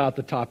negative about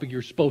the topic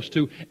you're supposed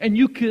to, and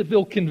you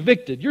feel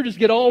convicted. You just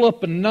get all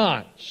up in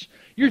knots.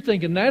 You're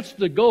thinking that's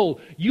the goal.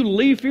 You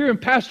leave here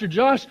and Pastor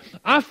Josh,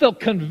 I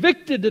felt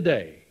convicted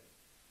today.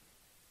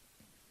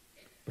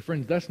 But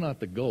friends, that's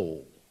not the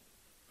goal.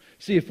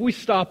 See, if we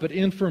stop at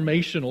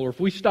informational or if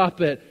we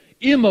stop at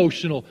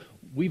emotional,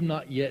 we've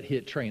not yet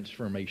hit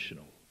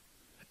transformational.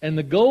 And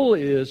the goal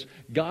is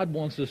God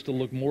wants us to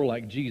look more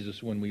like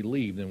Jesus when we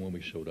leave than when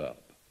we showed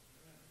up.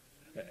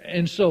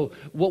 And so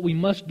what we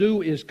must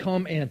do is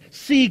come and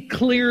see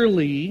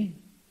clearly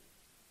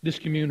this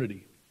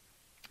community.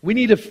 We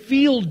need to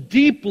feel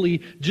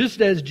deeply,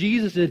 just as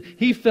Jesus did.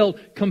 He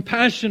felt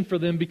compassion for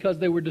them because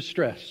they were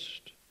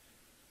distressed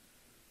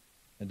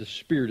and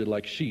dispirited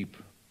like sheep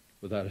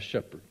without a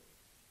shepherd.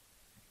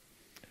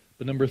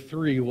 But number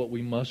three, what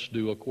we must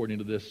do according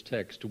to this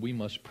text, we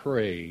must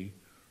pray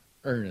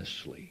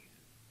earnestly.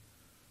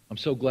 I'm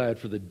so glad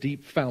for the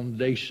deep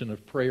foundation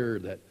of prayer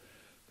that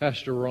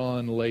Pastor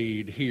Ron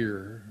laid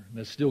here, and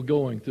it's still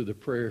going through the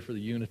prayer for the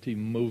unity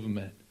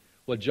movement.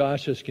 What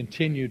Josh has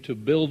continued to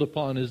build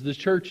upon is the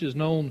church is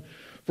known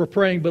for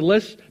praying, but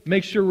let's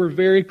make sure we're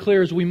very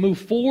clear as we move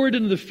forward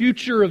into the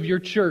future of your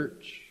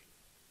church.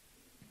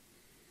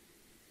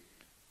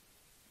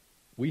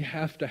 We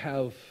have to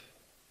have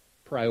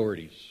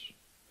priorities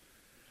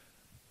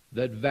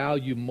that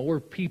value more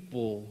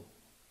people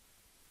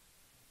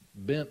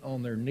bent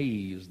on their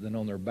knees than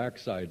on their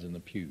backsides in the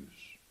pews.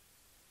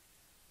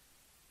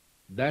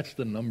 That's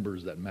the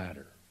numbers that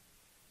matter.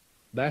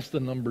 That's the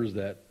numbers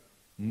that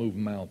move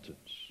mountains.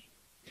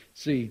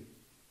 See,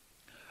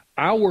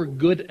 our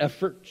good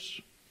efforts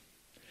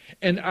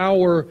and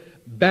our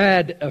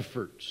bad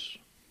efforts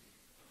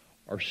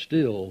are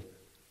still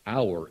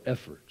our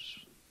efforts.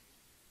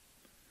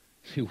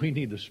 See, we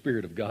need the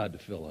Spirit of God to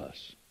fill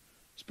us.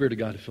 Spirit of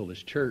God to fill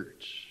this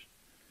church.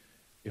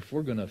 If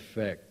we're going to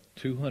affect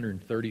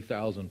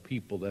 230,000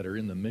 people that are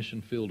in the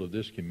mission field of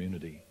this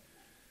community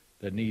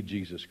that need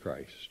Jesus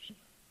Christ.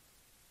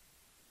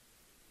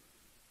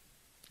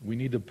 We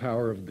need the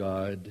power of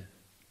God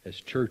as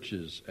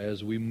churches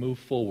as we move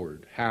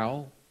forward.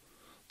 How?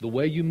 The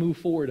way you move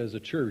forward as a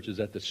church is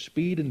at the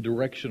speed and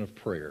direction of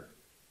prayer.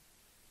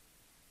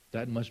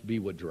 That must be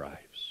what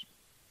drives.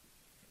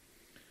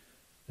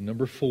 And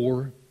number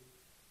 4,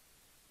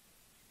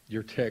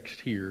 your text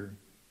here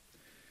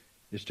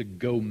is to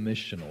go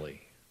missionally.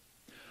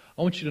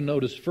 I want you to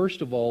notice,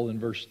 first of all, in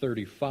verse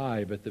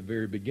 35 at the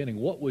very beginning,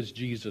 what was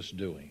Jesus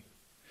doing?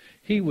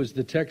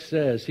 The text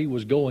says, he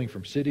was going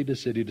from city to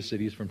city to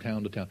cities, from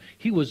town to town.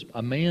 He was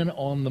a man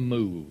on the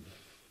move.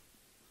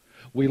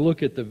 We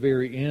look at the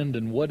very end,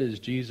 and what is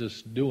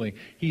Jesus doing?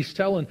 He's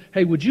telling,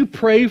 hey, would you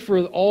pray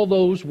for all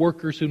those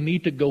workers who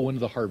need to go into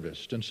the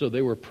harvest? And so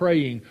they were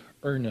praying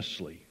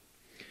earnestly.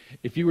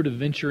 If you were to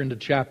venture into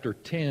chapter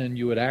 10,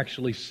 you would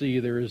actually see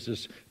there is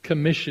this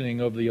commissioning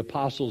of the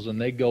apostles, and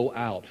they go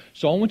out.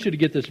 So I want you to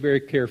get this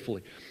very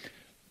carefully.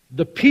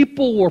 The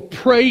people were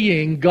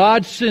praying,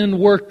 God send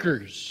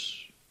workers.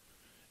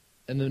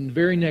 And in the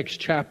very next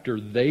chapter,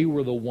 they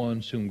were the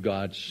ones whom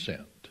God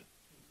sent.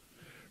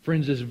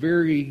 Friends, it's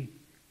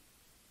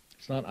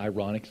not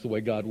ironic, it's the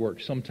way God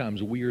works.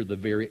 Sometimes we are the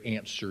very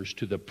answers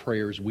to the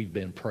prayers we've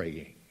been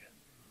praying.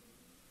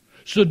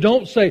 So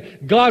don't say,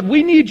 God,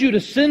 we need you to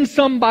send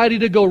somebody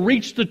to go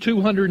reach the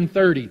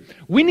 230.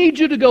 We need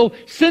you to go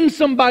send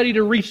somebody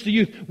to reach the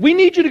youth. We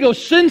need you to go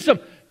send some.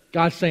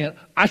 God's saying,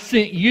 I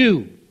sent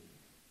you.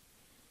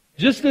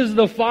 Just as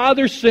the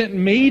Father sent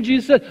me,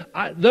 Jesus said,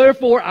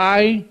 therefore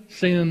I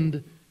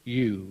send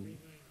you.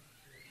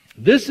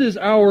 This is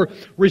our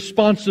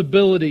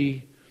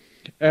responsibility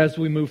as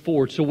we move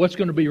forward. So what's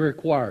going to be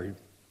required?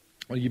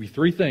 I'll give you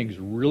 3 things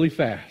really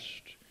fast.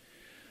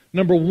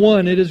 Number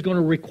 1, it is going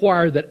to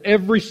require that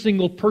every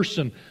single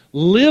person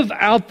live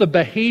out the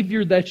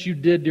behavior that you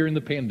did during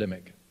the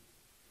pandemic.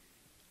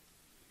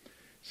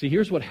 See,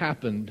 here's what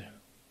happened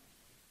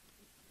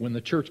when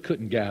the church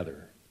couldn't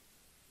gather.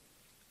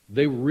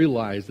 They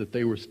realized that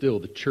they were still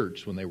the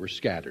church when they were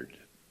scattered.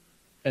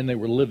 And they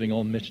were living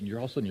on mission.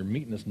 All of a sudden you're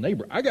meeting this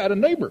neighbor. I got a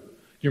neighbor.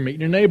 You're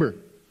meeting your neighbor.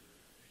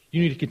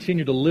 You need to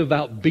continue to live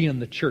out being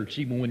the church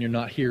even when you're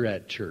not here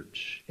at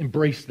church.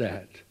 Embrace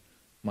that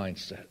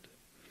mindset.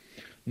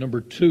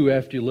 Number 2,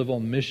 after you live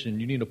on mission,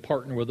 you need to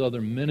partner with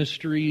other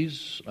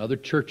ministries, other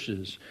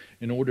churches,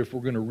 in order if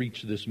we're going to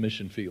reach this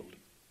mission field.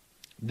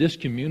 This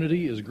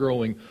community is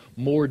growing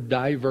more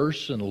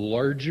diverse and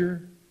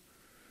larger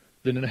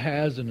than it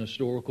has in the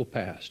historical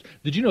past.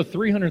 Did you know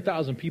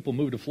 300,000 people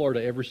move to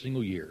Florida every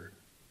single year?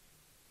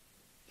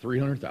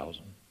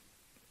 300,000.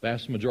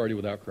 Vast majority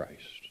without Christ.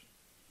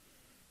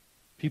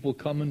 People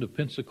coming to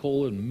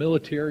Pensacola in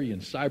military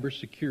and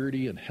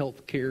cybersecurity and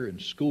healthcare and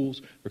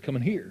schools. They're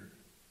coming here.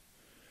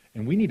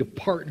 And we need to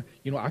partner.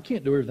 I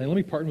can't do everything. Let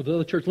me partner with the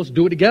other church. Let's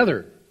do it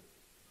together.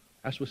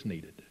 That's what's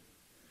needed.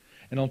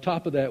 And on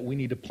top of that, we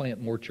need to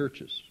plant more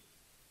churches.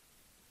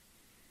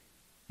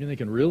 You're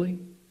thinking, really?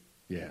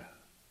 Yeah.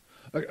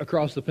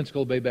 Across the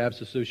Pensacola Bay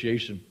Baptist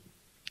Association,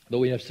 though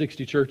we have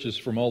 60 churches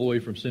from all the way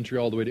from Century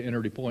all the way to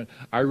Entry Point,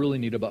 I really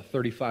need about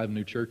 35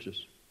 new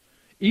churches.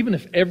 Even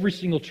if every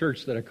single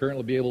church that I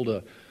currently be able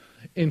to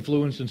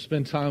influence and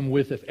spend time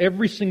with, if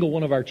every single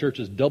one of our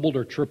churches doubled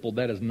or tripled,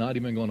 that is not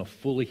even going to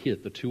fully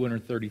hit the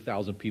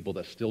 230,000 people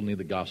that still need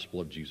the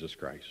gospel of Jesus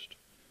Christ.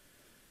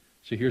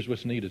 So here's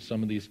what's needed.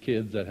 Some of these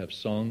kids that have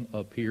sung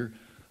up here,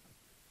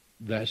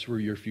 that's where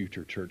your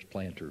future church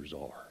planters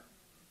are.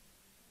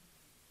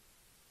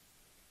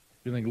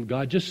 You think,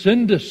 God, just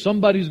send us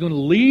somebody who's going to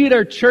lead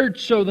our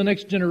church so the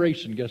next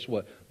generation. Guess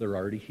what? They're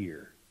already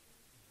here.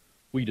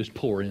 We just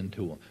pour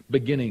into them,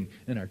 beginning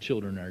in our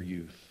children and our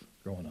youth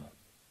growing up.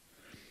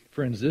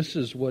 Friends, this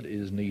is what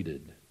is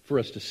needed for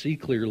us to see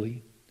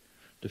clearly,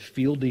 to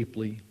feel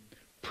deeply,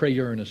 pray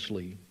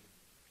earnestly,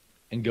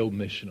 and go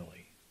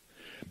missionally.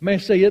 May I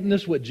say, isn't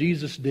this what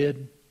Jesus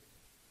did?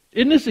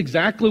 Isn't this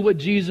exactly what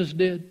Jesus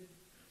did?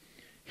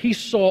 He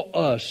saw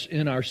us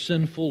in our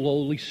sinful,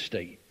 lowly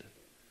state.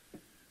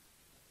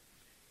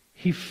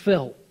 He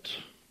felt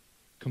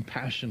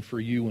compassion for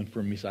you and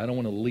for me. He said, I don't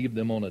want to leave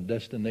them on a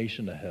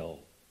destination to hell.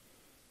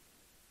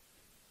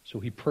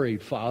 So he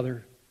prayed,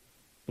 Father,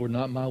 Lord,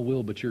 not my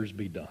will, but yours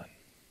be done.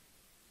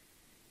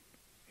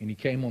 And he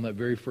came on that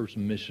very first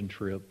mission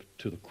trip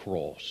to the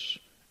cross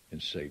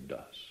and saved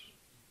us.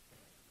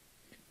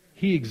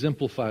 He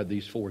exemplified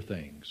these 4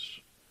 things.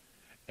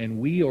 And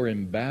we are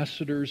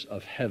ambassadors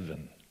of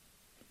heaven.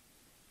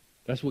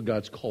 That's what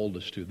God's called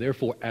us to.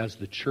 Therefore, as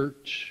the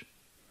church,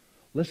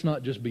 let's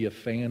not just be a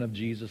fan of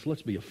Jesus,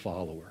 let's be a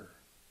follower.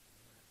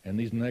 And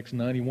these next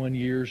 91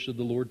 years, should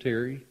the Lord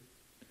tarry,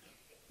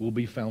 we'll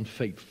be found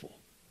faithful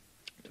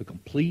to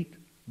complete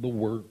the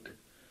work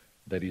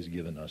that He's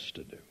given us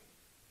to do.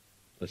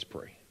 Let's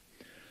pray.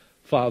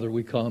 Father,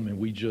 we come and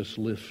we just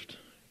lift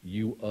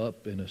You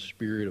up in a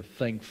spirit of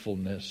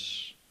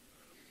thankfulness,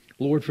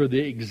 Lord, for the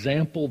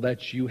example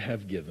that You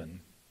have given.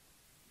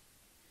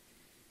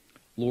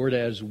 Lord,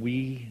 as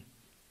we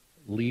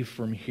leave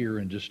from here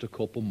in just a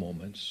couple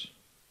moments,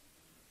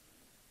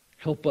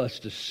 help us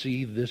to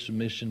see this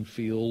mission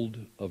field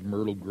of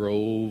Myrtle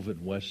Grove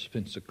and West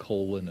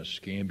Pensacola and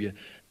Escambia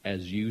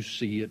as You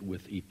see it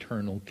with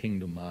eternal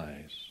kingdom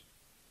eyes.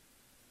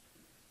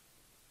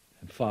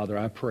 And Father,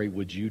 I pray,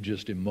 would You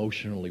just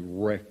emotionally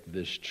wreck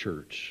this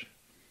church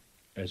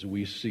as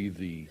we see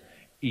the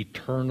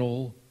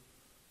eternal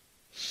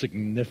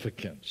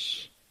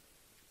significance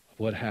of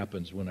what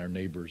happens when our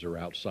neighbors are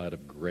outside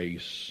of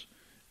grace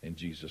in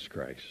Jesus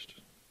Christ.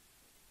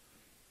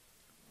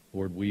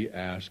 Lord, we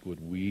ask,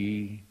 would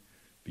we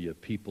be a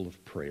people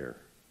of prayer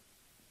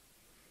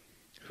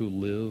who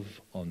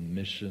live on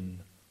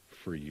mission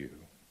for You?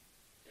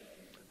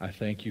 I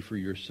thank You for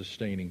Your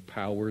sustaining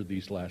power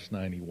these last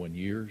 91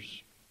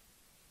 years.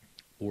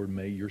 Lord,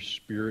 may Your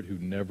Spirit, who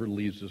never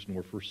leaves us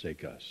nor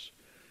forsake us,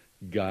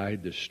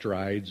 guide the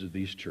strides of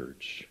these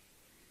church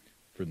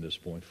from this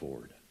point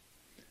forward.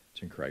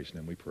 It's in Christ's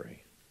name we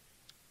pray.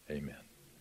 Amen.